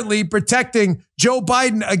 apparently protecting Joe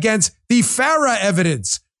Biden against the FARA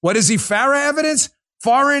evidence." What is the FARA evidence?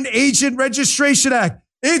 Foreign Agent Registration Act.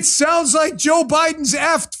 It sounds like Joe Biden's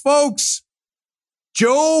effed, folks.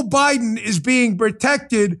 Joe Biden is being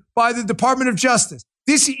protected by the Department of Justice.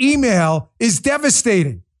 This email is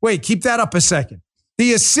devastating. Wait, keep that up a second.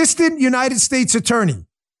 The Assistant United States Attorney,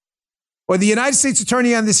 or the United States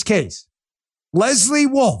Attorney on this case, Leslie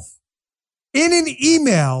Wolf, in an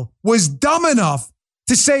email was dumb enough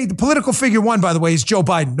to say the political figure one, by the way, is Joe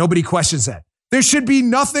Biden. Nobody questions that. There should be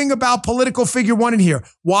nothing about political figure one in here.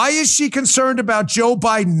 Why is she concerned about Joe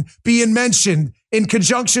Biden being mentioned in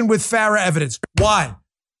conjunction with FARA evidence? Why?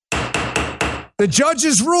 The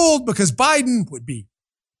judges ruled because Biden would be.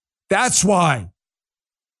 That's why.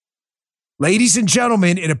 Ladies and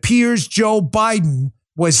gentlemen, it appears Joe Biden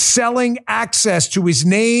was selling access to his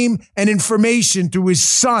name and information through his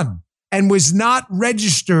son and was not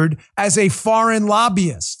registered as a foreign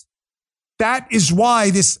lobbyist. That is why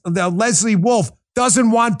the Leslie Wolf doesn't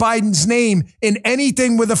want Biden's name in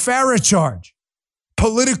anything with a FARA charge.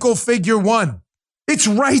 Political figure one. It's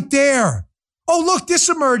right there. Oh, look, this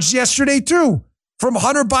emerged yesterday too from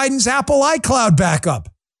Hunter Biden's Apple iCloud backup.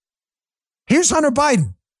 Here's Hunter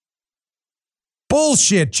Biden.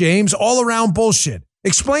 Bullshit, James, all around bullshit.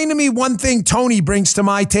 Explain to me one thing Tony brings to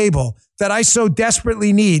my table that I so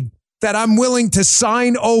desperately need that I'm willing to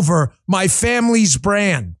sign over my family's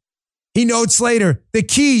brand. He notes later, the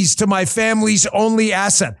keys to my family's only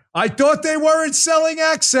asset. I thought they weren't selling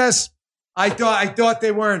access. I thought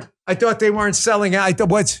they weren't. I thought they weren't selling.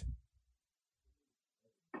 What?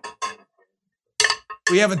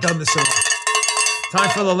 We haven't done this in a while. Time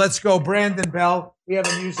for the Let's Go Brandon Bell. We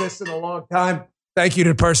haven't used this in a long time. Thank you to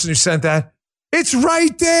the person who sent that. It's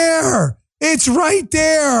right there. It's right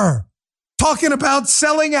there. Talking about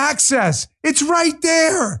selling access. It's right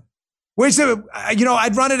there. Where's the,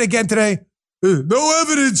 I'd run it again today. No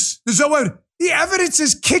evidence. There's no evidence. The evidence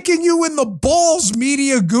is kicking you in the balls,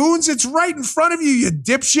 media goons. It's right in front of you, you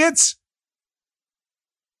dipshits.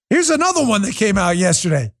 Here's another one that came out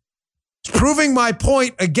yesterday. It's proving my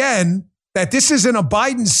point again that this isn't a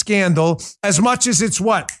Biden scandal as much as it's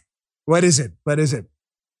what? What is it?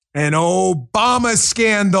 An Obama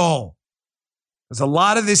scandal. Because a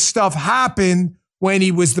lot of this stuff happened when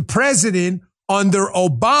he was the president under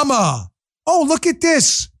Obama. Oh, look at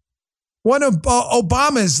this. One of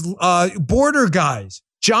Obama's border guys,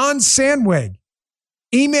 John Sandweg,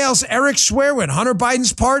 emails Eric Schwerin, Hunter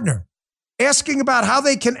Biden's partner, asking about how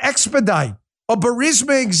they can expedite a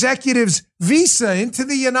Burisma executive's visa into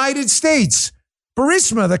the United States.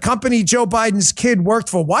 Burisma, the company Joe Biden's kid worked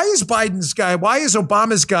for. Why is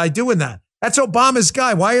Obama's guy doing that? That's Obama's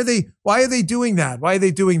guy. Why are they doing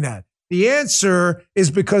that? The answer is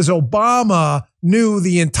because Obama knew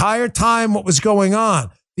the entire time what was going on.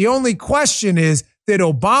 The only question is, did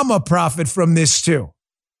Obama profit from this too?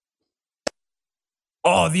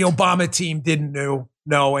 Oh, the Obama team didn't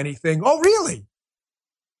know anything. Oh, really?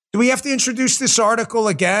 Do we have to introduce this article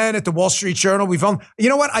again at the Wall Street Journal? You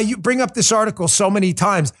know what? I bring up this article so many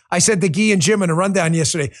times. I said to Guy and Jim in a rundown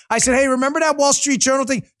yesterday, I said, hey, remember that Wall Street Journal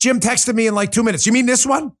thing? Jim texted me in like 2 minutes. You mean this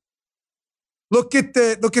one? Look at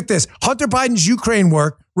this. Hunter Biden's Ukraine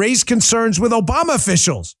work raised concerns with Obama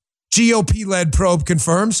officials. GOP-led probe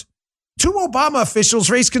confirms. 2 Obama officials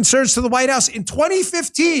raised concerns to the White House in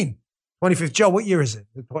 2015. 2015. Joe, what year is it?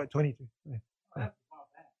 2023.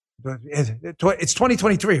 It's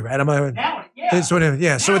 2023, right? Am I right?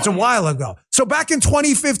 Yeah. So it's a while ago. So back in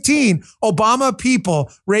 2015, Obama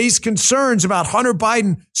people raised concerns about Hunter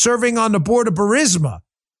Biden serving on the board of Burisma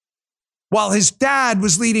while his dad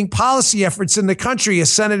was leading policy efforts in the country. A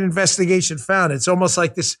Senate investigation found. It's almost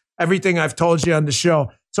like this, everything I've told you on the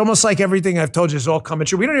show. It's almost like everything I've told you is all coming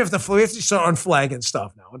true. We don't have to, we have to start unflagging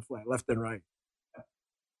stuff now. Unflag left and right.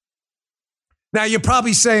 Now you're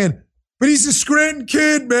probably saying, but he's a Scranton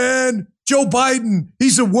kid, man. Joe Biden,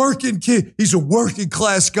 he's a working kid. He's a working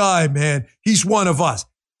class guy, man. He's one of us.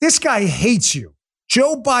 This guy hates you.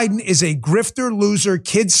 Joe Biden is a grifter, loser,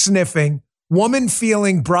 kid sniffing, woman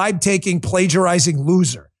feeling, bribe taking, plagiarizing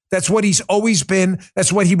loser. That's what he's always been.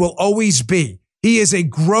 That's what he will always be. He is a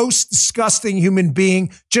gross, disgusting human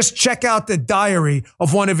being. Just check out the diary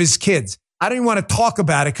of one of his kids. I don't even want to talk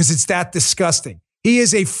about it because it's that disgusting. He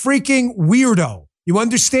is a freaking weirdo. You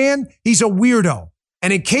understand? He's a weirdo.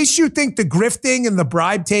 And in case you think the grifting and the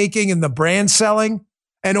bribe taking and the brand selling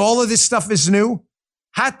and all of this stuff is new,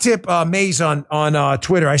 hat tip Maze on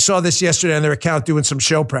Twitter. I saw this yesterday on their account doing some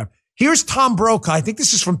show prep. Here's Tom Brokaw. I think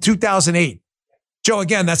this is from 2008. Joe,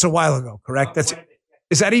 again, that's a while ago, correct?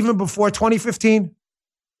 Is that even before 2015?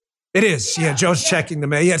 It is. Yeah, Joe's checking the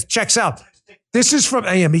mail. Yeah, it checks out. This is from,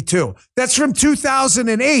 yeah, me too. That's from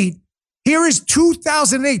 2008. Here is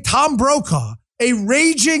 2008. Tom Brokaw, a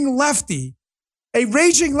raging lefty,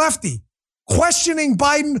 questioning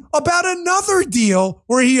Biden about another deal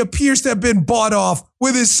where he appears to have been bought off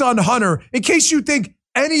with his son Hunter, in case you think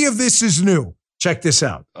any of this is new. Check this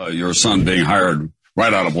out. Your son being hired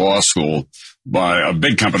right out of law school by a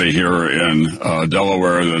big company here in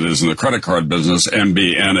Delaware that is in the credit card business,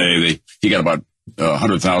 MBNA. He got about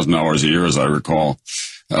 $100,000 a year, as I recall.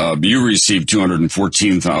 You received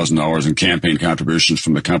 $214,000 in campaign contributions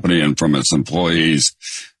from the company and from its employees.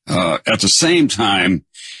 At the same time,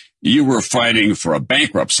 you were fighting for a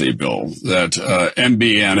bankruptcy bill that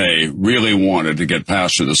MBNA really wanted to get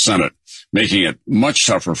passed through the Senate, making it much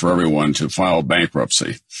tougher for everyone to file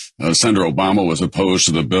bankruptcy. Senator Obama was opposed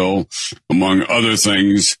to the bill. Among other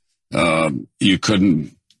things, you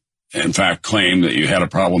couldn't, in fact, claim that you had a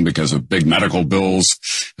problem because of big medical bills.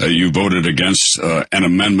 You voted against an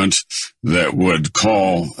amendment that would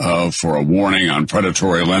call for a warning on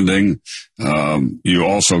predatory lending. You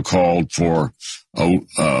also called for,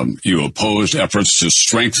 you opposed efforts to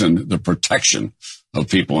strengthen the protection of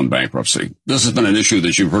people in bankruptcy. This has been an issue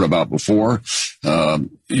that you've heard about before.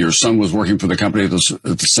 Your son was working for the company at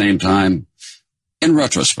the same time. In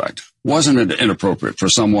retrospect, wasn't it inappropriate for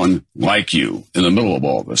someone like you in the middle of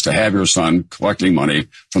all this to have your son collecting money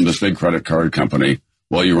from this big credit card company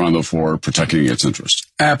while you were on the floor protecting its interest?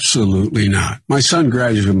 Absolutely not. My son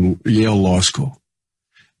graduated from Yale Law School.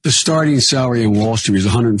 The starting salary in Wall Street was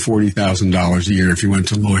 $140,000 a year if he went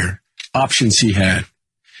to lawyer. Options he had.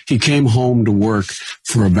 He came home to work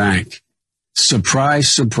for a bank.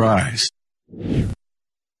 Surprise, surprise.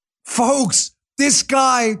 Folks, this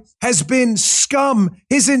guy has been scum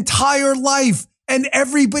his entire life, and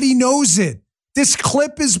everybody knows it. This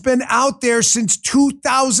clip has been out there since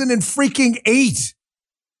 2008.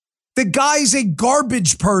 The guy's a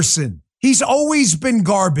garbage person. He's always been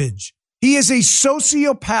garbage. He is a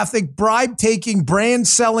sociopathic, bribe-taking,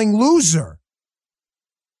 brand-selling loser.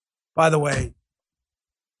 By the way,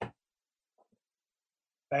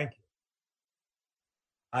 thank you.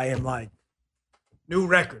 I am like, new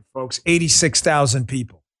record, folks, 86,000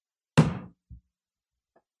 people.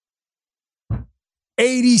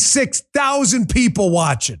 86,000 people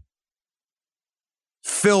watching.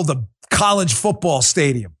 Filled a college football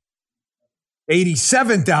stadium.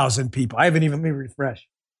 87,000 people. I haven't even, let me refresh.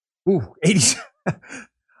 Ooh, 80.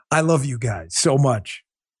 I love you guys so much.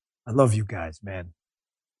 I love you guys, man.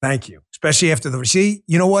 Thank you. Especially after the, see,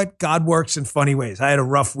 you know what? God works in funny ways. I had a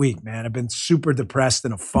rough week, man. I've been super depressed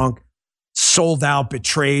in a funk, sold out,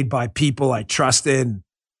 betrayed by people I trusted.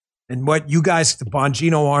 And what you guys, the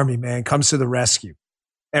Bongino Army, man, comes to the rescue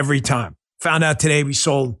every time. Found out today we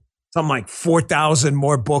sold something like 4,000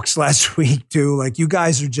 more books last week, too. Like, you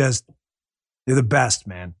guys are just, you're the best,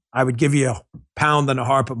 man. I would give you a pound and a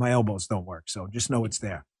heart, but my elbows don't work. So just know it's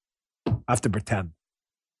there. I have to pretend.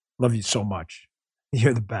 Love you so much.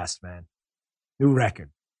 You're the best, man. New record.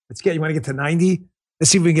 You want to get to 90?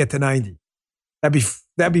 Let's see if we can get to 90.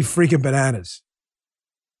 That'd be freaking bananas.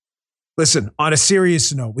 Listen, on a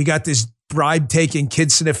serious note, we got this bribe-taking,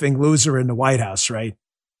 kid-sniffing loser in the White House, right?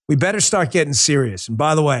 We better start getting serious. And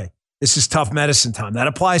by the way, this is tough medicine time. That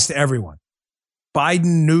applies to everyone.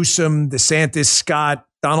 Biden, Newsom, DeSantis, Scott,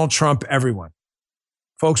 Donald Trump, everyone.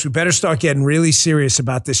 Folks, we better start getting really serious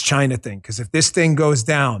about this China thing, because if this thing goes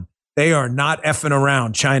down, they are not effing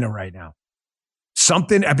around China right now.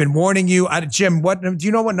 Something, I've been warning you. Jim, what do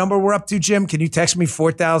you know what number we're up to, Jim? Can you text me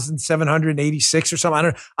 4,786 or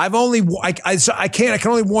something? I can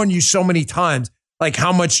only warn you so many times, like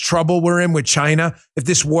how much trouble we're in with China if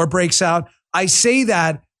this war breaks out. I say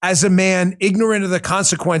that as a man ignorant of the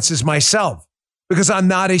consequences myself, because I'm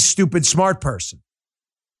not a stupid, smart person.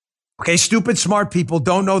 Okay, stupid, smart people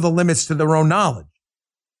don't know the limits to their own knowledge.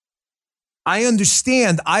 I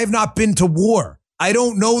understand. I've not been to war. I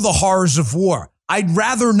don't know the horrors of war. I'd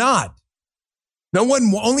rather not.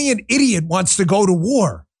 Only an idiot wants to go to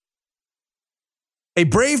war. A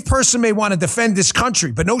brave person may want to defend this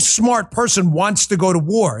country, but no smart person wants to go to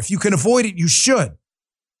war. If you can avoid it, you should.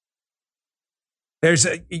 There's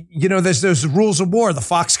those rules of war, the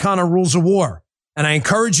Fox Connor rules of war. And I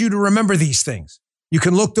encourage you to remember these things. You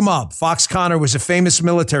can look them up. Fox Connor was a famous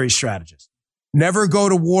military strategist. Never go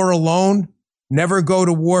to war alone, never go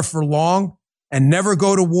to war for long, and never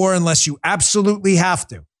go to war unless you absolutely have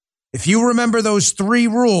to. If you remember those 3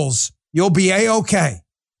 rules, you'll be A-okay.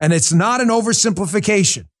 And it's not an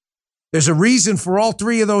oversimplification. There's a reason for all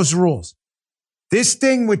 3 of those rules. This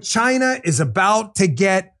thing with China is about to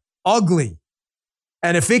get ugly.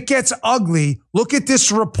 And if it gets ugly, look at this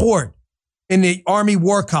report in the Army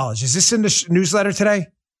War College. Is this in the newsletter today?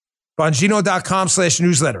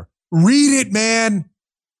 Bongino.com/newsletter. Read it, man.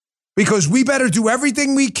 Because we better do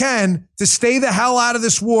everything we can to stay the hell out of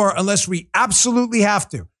this war unless we absolutely have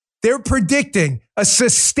to. They're predicting a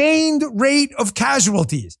sustained rate of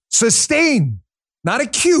casualties. Sustained, not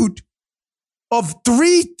acute, of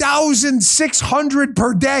 3,600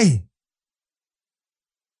 per day.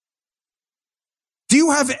 Do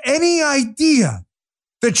you have any idea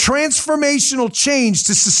the transformational change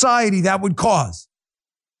to society that would cause?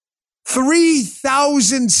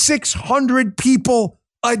 3,600 people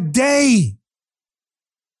a day.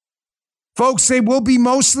 Folks, they will be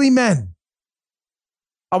mostly men.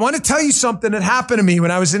 I want to tell you something that happened to me when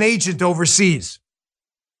I was an agent overseas.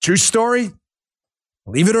 True story,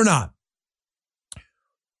 believe it or not.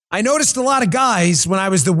 I noticed a lot of guys when I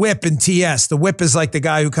was the whip in TS. The whip is like the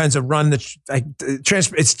guy who kind of run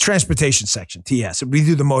it's transportation section, TS. We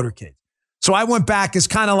do the motorcade. So I went back as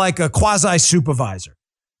kind of like a quasi-supervisor.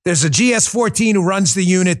 There's a GS-14 who runs the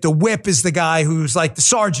unit. The whip is the guy who's like the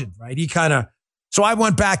sergeant, right? So I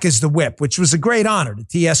went back as the whip, which was a great honor. The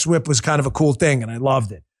TS whip was kind of a cool thing, and I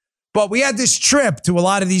loved it. But we had this trip to a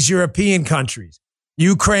lot of these European countries,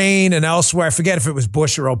 Ukraine and elsewhere. I forget if it was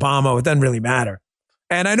Bush or Obama. It doesn't really matter.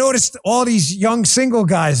 And I noticed all these young single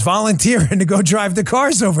guys volunteering to go drive the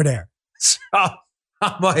cars over there. So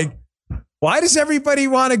I'm like, why does everybody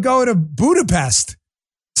want to go to Budapest?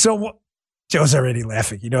 So Joe's already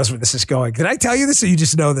laughing. He knows where this is going. Did I tell you this or you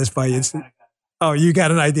just know this by instinct? Oh, you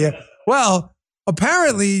got an idea? Well,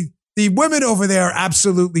 apparently the women over there are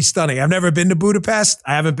absolutely stunning. I've never been to Budapest.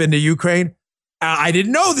 I haven't been to Ukraine. I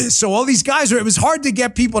didn't know this. So all these guys it was hard to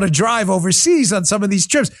get people to drive overseas on some of these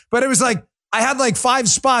trips. But it was like, I had like 5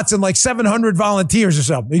 spots and like 700 volunteers or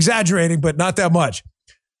something. Exaggerating, but not that much.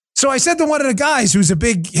 So I said to one of the guys who's a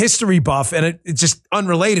big history buff, and it's just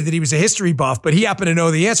unrelated that he was a history buff, but he happened to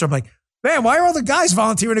know the answer. I'm like, man, why are all the guys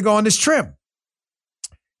volunteering to go on this trip?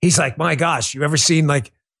 He's like, my gosh, you ever seen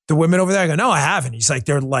like the women over there? I go, no, I haven't. He's like,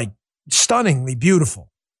 they're like stunningly beautiful.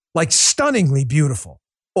 Like stunningly beautiful.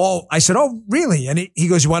 Oh, I said, oh, really? And he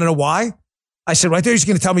goes, you want to know why? I said, right there, he's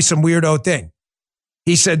going to tell me some weirdo thing.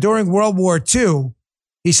 He said during World War II,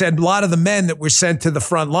 he said a lot of the men that were sent to the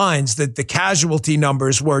front lines, that the casualty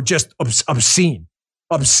numbers were just obscene.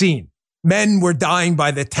 Men were dying by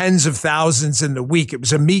the tens of thousands in the week. It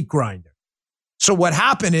was a meat grinder. So what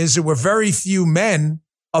happened is there were very few men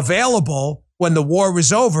available when the war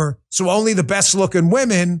was over. So only the best looking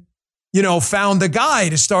women, found a guy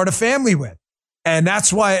to start a family with. And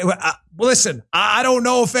that's why, listen, I don't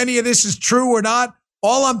know if any of this is true or not.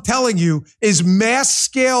 All I'm telling you is mass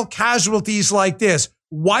scale casualties like this,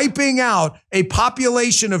 wiping out a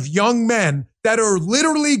population of young men that are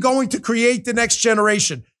literally going to create the next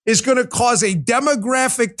generation, is going to cause a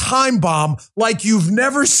demographic time bomb like you've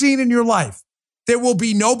never seen in your life. There will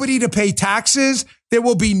be nobody to pay taxes. There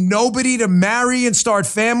will be nobody to marry and start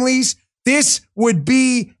families. This would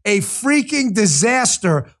be a freaking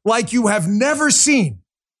disaster like you have never seen.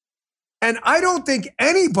 And I don't think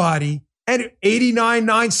anybody, and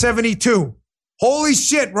 89,972. Holy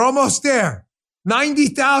shit, we're almost there.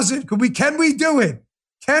 90,000. Can we do it?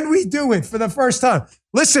 Can we do it for the first time?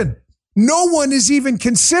 Listen, no one is even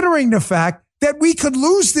considering the fact that we could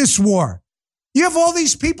lose this war. You have all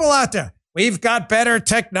these people out there. We've got better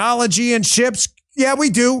technology and ships. Yeah,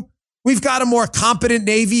 we do. We've got a more competent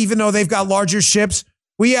Navy, even though they've got larger ships.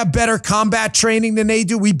 We have better combat training than they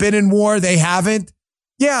do. We've been in war. They haven't.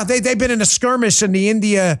 Yeah, they've been in a skirmish in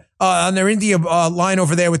the on their India line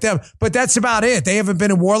over there with them. But that's about it. They haven't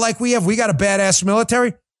been in war like we have. We got a badass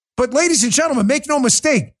military. But ladies and gentlemen, make no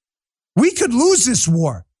mistake. We could lose this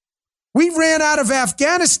war. We ran out of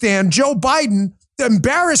Afghanistan. Joe Biden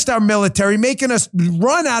embarrassed our military, making us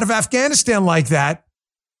run out of Afghanistan like that.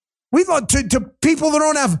 We thought to people that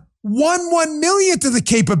don't have 1 millionth of the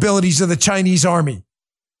capabilities of the Chinese army.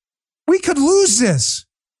 We could lose this.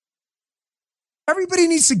 Everybody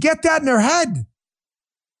needs to get that in their head.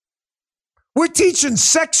 We're teaching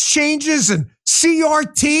sex changes and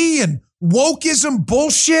CRT and wokeism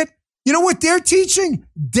bullshit. You know what they're teaching?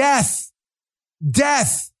 Death.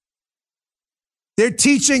 Death. They're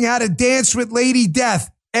teaching how to dance with Lady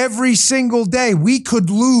Death every single day. We could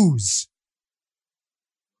lose.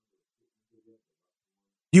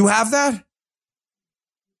 You have that?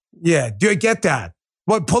 Yeah, do I get that?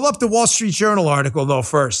 Well, pull up the Wall Street Journal article, though,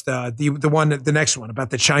 first. The next one about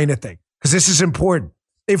the China thing, because this is important.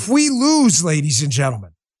 If we lose, ladies and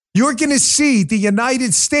gentlemen, you're going to see the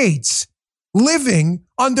United States living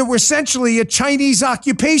under essentially a Chinese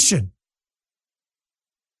occupation.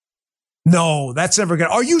 No, that's never going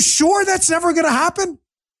to. Are you sure that's never going to happen?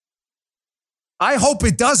 I hope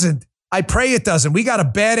it doesn't. I pray it doesn't. We got a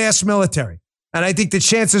badass military. And I think the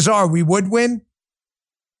chances are we would win.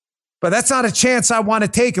 But that's not a chance I want to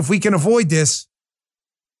take if we can avoid this.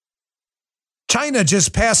 China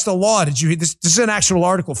just passed a law. Did you hear this? This is an actual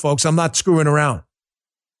article, folks. I'm not screwing around.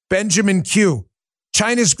 Benjamin Q.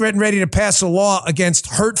 China's getting ready to pass a law against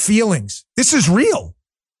hurt feelings. This is real.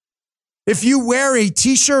 If you wear a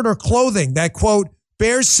t-shirt or clothing that, quote,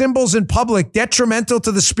 bears symbols in public detrimental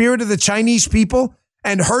to the spirit of the Chinese people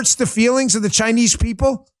and hurts the feelings of the Chinese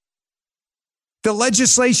people, the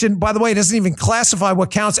legislation, by the way, doesn't even classify what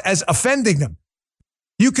counts as offending them.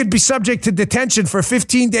 you could be subject to detention for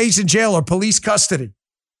 15 days in jail or police custody.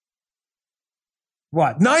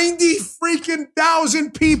 What? 90 freaking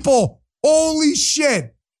thousand people. Holy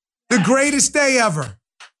shit. The greatest day ever.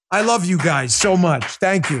 I love you guys so much.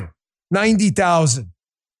 Thank you. 90,000.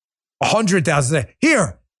 100,000.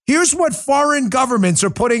 Here's what foreign governments are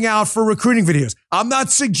putting out for recruiting videos. I'm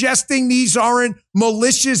not suggesting these aren't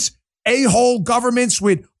malicious a-hole governments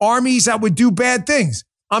with armies that would do bad things.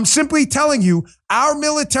 I'm simply telling you, our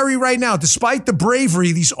military right now, despite the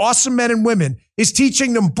bravery, these awesome men and women, is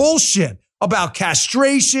teaching them bullshit about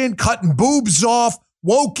castration, cutting boobs off,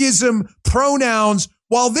 wokeism, pronouns,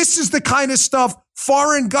 while this is the kind of stuff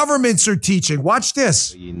foreign governments are teaching. Watch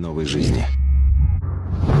this. Новой жизни.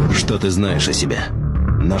 Что ты знаешь о себе?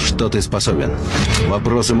 На что ты способен?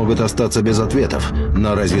 Вопросы могут остаться без ответов,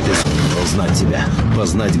 но разве ты сумел знать себя?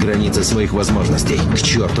 Познать границы своих возможностей? К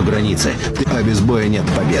черту границы, а без боя нет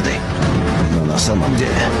победы. Но на самом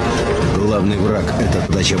деле, главный враг – это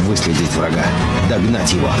задача выследить врага,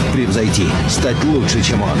 догнать его, превзойти, стать лучше,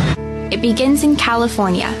 чем он. It begins in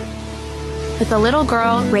California, with a little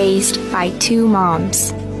girl raised by two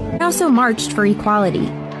moms. I also marched for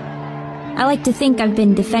equality. I like to think I've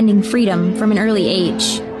been defending freedom from an early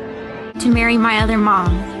age. To marry my other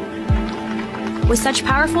mom. With such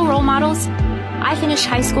powerful role models, I finished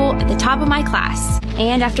high school at the top of my class.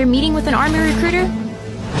 And after meeting with an Army recruiter,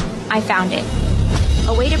 I found it.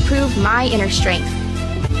 A way to prove my inner strength.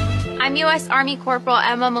 I'm U.S. Army Corporal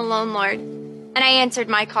Emma Malone Lord, and I answered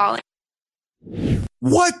my call.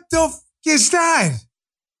 What the f*** is that?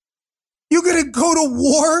 You gonna go to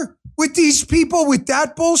war with these people with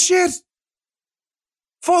that bullshit?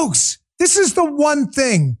 Folks, this is the one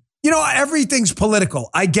thing. You know, everything's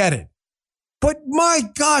political. I get it. But my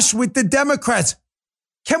gosh, with the Democrats,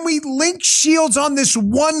 can we link shields on this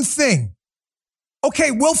one thing?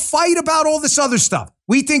 Okay, we'll fight about all this other stuff.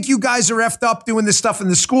 We think you guys are effed up doing this stuff in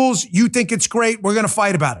the schools. You think it's great. We're going to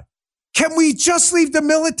fight about it. Can we just leave the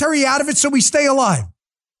military out of it so we stay alive?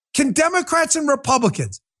 Can Democrats and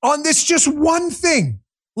Republicans on this just one thing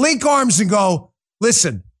link arms and go,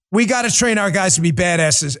 listen, we got to train our guys to be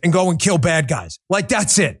badasses and go and kill bad guys. Like,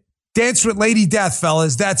 that's it. Dance with Lady Death,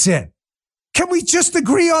 fellas. That's it. Can we just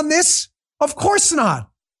agree on this? Of course not.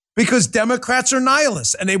 Because Democrats are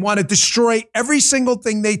nihilists and they want to destroy every single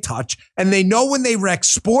thing they touch. And they know when they wreck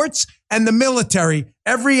sports and the military,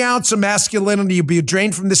 every ounce of masculinity will be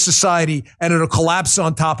drained from this society and it'll collapse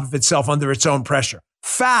on top of itself under its own pressure.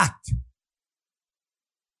 Fact.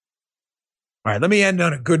 All right, let me end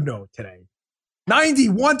on a good note today.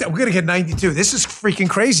 91. We're going to get 92. This is freaking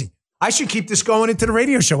crazy. I should keep this going into the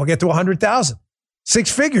radio show. We'll get to 100,000.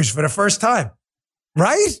 6 figures for the first time.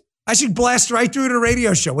 Right? I should blast right through the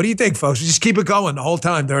radio show. What do you think, folks? We just keep it going the whole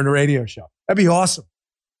time during the radio show. That'd be awesome.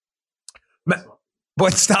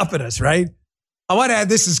 What's stopping us, right? I want to add,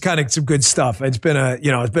 this is kind of some good stuff. It's been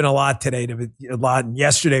a lot today, a lot. And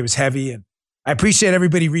yesterday was heavy. And I appreciate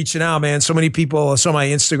everybody reaching out, man. So many people saw my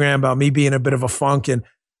Instagram about me being a bit of a funk. And,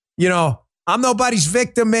 you know, I'm nobody's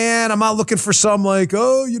victim, man. I'm not looking for some like,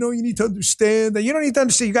 oh, you know, you need to understand that. You don't need to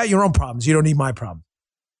understand. You got your own problems. You don't need my problems.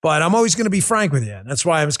 But I'm always going to be frank with you. And that's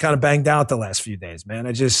why I was kind of banged out the last few days, man.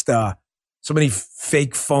 I just, so many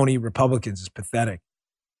fake, phony Republicans is pathetic.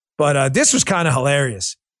 But this was kind of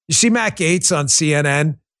hilarious. You see Matt Gaetz on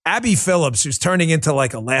CNN? Abby Phillips, who's turning into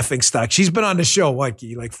like a laughing stock. She's been on the show, like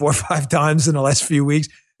 4 or 5 times in the last few weeks.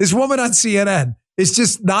 This woman on CNN is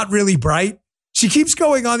just not really bright. She keeps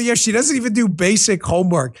going on the air. She doesn't even do basic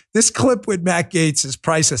homework. This clip with Matt Gaetz is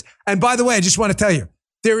priceless. And by the way, I just want to tell you,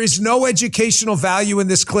 there is no educational value in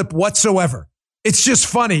this clip whatsoever. It's just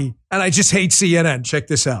funny, and I just hate CNN. Check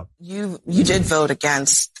this out. You did vote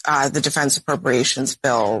against the defense appropriations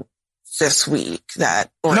bill this week. No,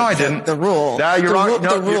 I didn't. The rule. No, you're wrong.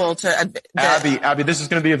 Abby, this is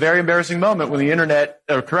going to be a very embarrassing moment when the internet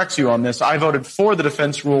corrects you on this. I voted for the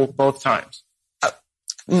defense rule both times.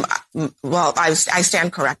 Well, I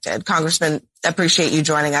stand corrected. Congressman, appreciate you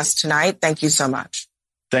joining us tonight. Thank you so much.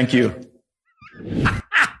 Thank you.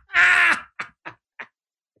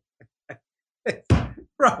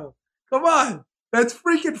 Bro, come on. That's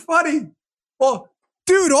freaking funny. Well,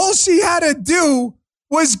 dude, all she had to do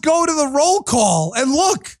was go to the roll call and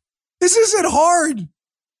look. This isn't hard.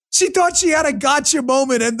 She thought she had a gotcha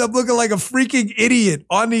moment, ended up looking like a freaking idiot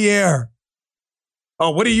on the air.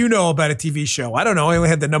 Oh, what do you know about a TV show? I don't know. I only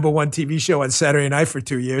had the number 1 TV show on Saturday night for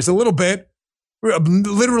 2 years. A little bit.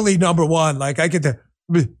 Literally number 1. Like, I get to...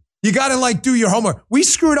 You got to like do your homework. We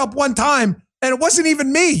screwed up one time and it wasn't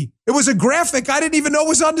even me. It was a graphic I didn't even know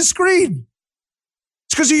was on the screen.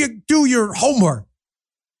 It's because you do your homework.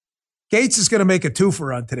 Gaetz is going to make a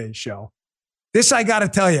twofer on today's show. This I got to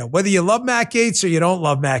tell you, whether you love Matt Gaetz or you don't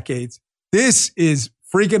love Matt Gaetz, this is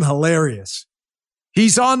freaking hilarious.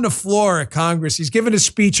 He's on the floor at Congress. He's giving a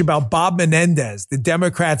speech about Bob Menendez, the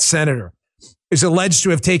Democrat senator, is alleged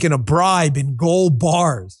to have taken a bribe in gold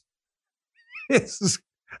bars.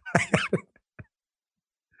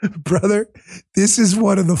 Brother, this is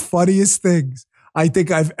one of the funniest things I think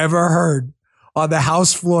I've ever heard on the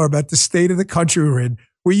House floor about the state of the country we're in,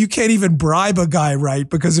 where you can't even bribe a guy right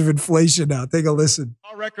because of inflation now. Take a listen.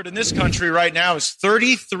 Our record in this country right now is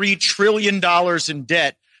 $33 trillion in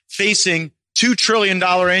debt, facing $2 trillion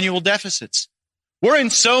annual deficits. We're in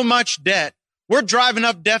so much debt. We're driving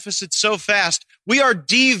up deficits so fast. We are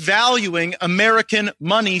devaluing American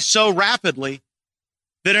money so rapidly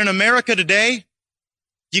that in America today,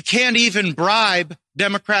 you can't even bribe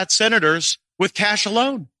Democrat senators with cash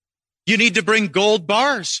alone. You need to bring gold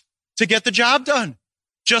bars to get the job done,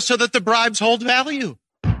 just so that the bribes hold value.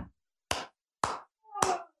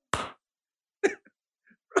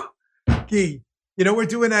 Key. You know, we're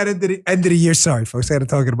doing that at the end of the year. Sorry, folks, I got to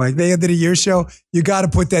talk to Mike. The end of the year show, you got to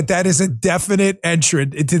put that. That is a definite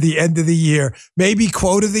entrant into the end of the year. Maybe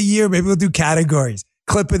quote of the year. Maybe we'll do categories.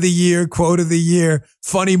 Clip of the year, quote of the year,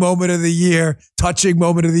 funny moment of the year, touching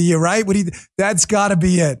moment of the year, right? That's got to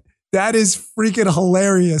be it. That is freaking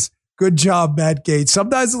hilarious. Good job, Matt Gaetz.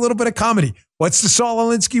 Sometimes a little bit of comedy. What's the Saul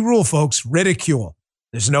Alinsky rule, folks? Ridicule.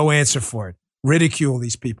 There's no answer for it. Ridicule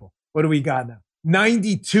these people. What do we got now?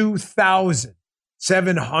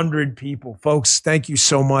 92,700 people. Folks, thank you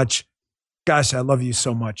so much. Gosh, I love you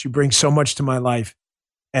so much. You bring so much to my life.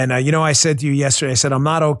 And, I said to you yesterday, I said, I'm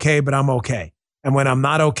not okay, but I'm okay. And when I'm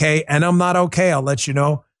not okay, I'll let you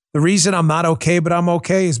know. The reason I'm not okay, but I'm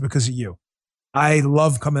okay is because of you. I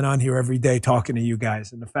love coming on here every day talking to you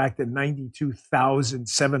guys. And the fact that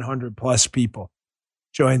 92,700 plus people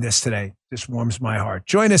joined us today just warms my heart.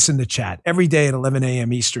 Join us in the chat every day at 11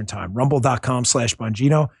 a.m. Eastern time,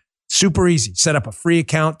 rumble.com/Bongino. Super easy. Set up a free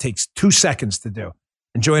account. Takes 2 seconds to do.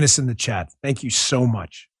 And join us in the chat. Thank you so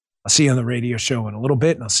much. I'll see you on the radio show in a little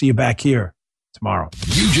bit, and I'll see you back here tomorrow.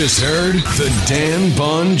 You just heard the Dan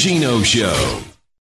Bongino Show.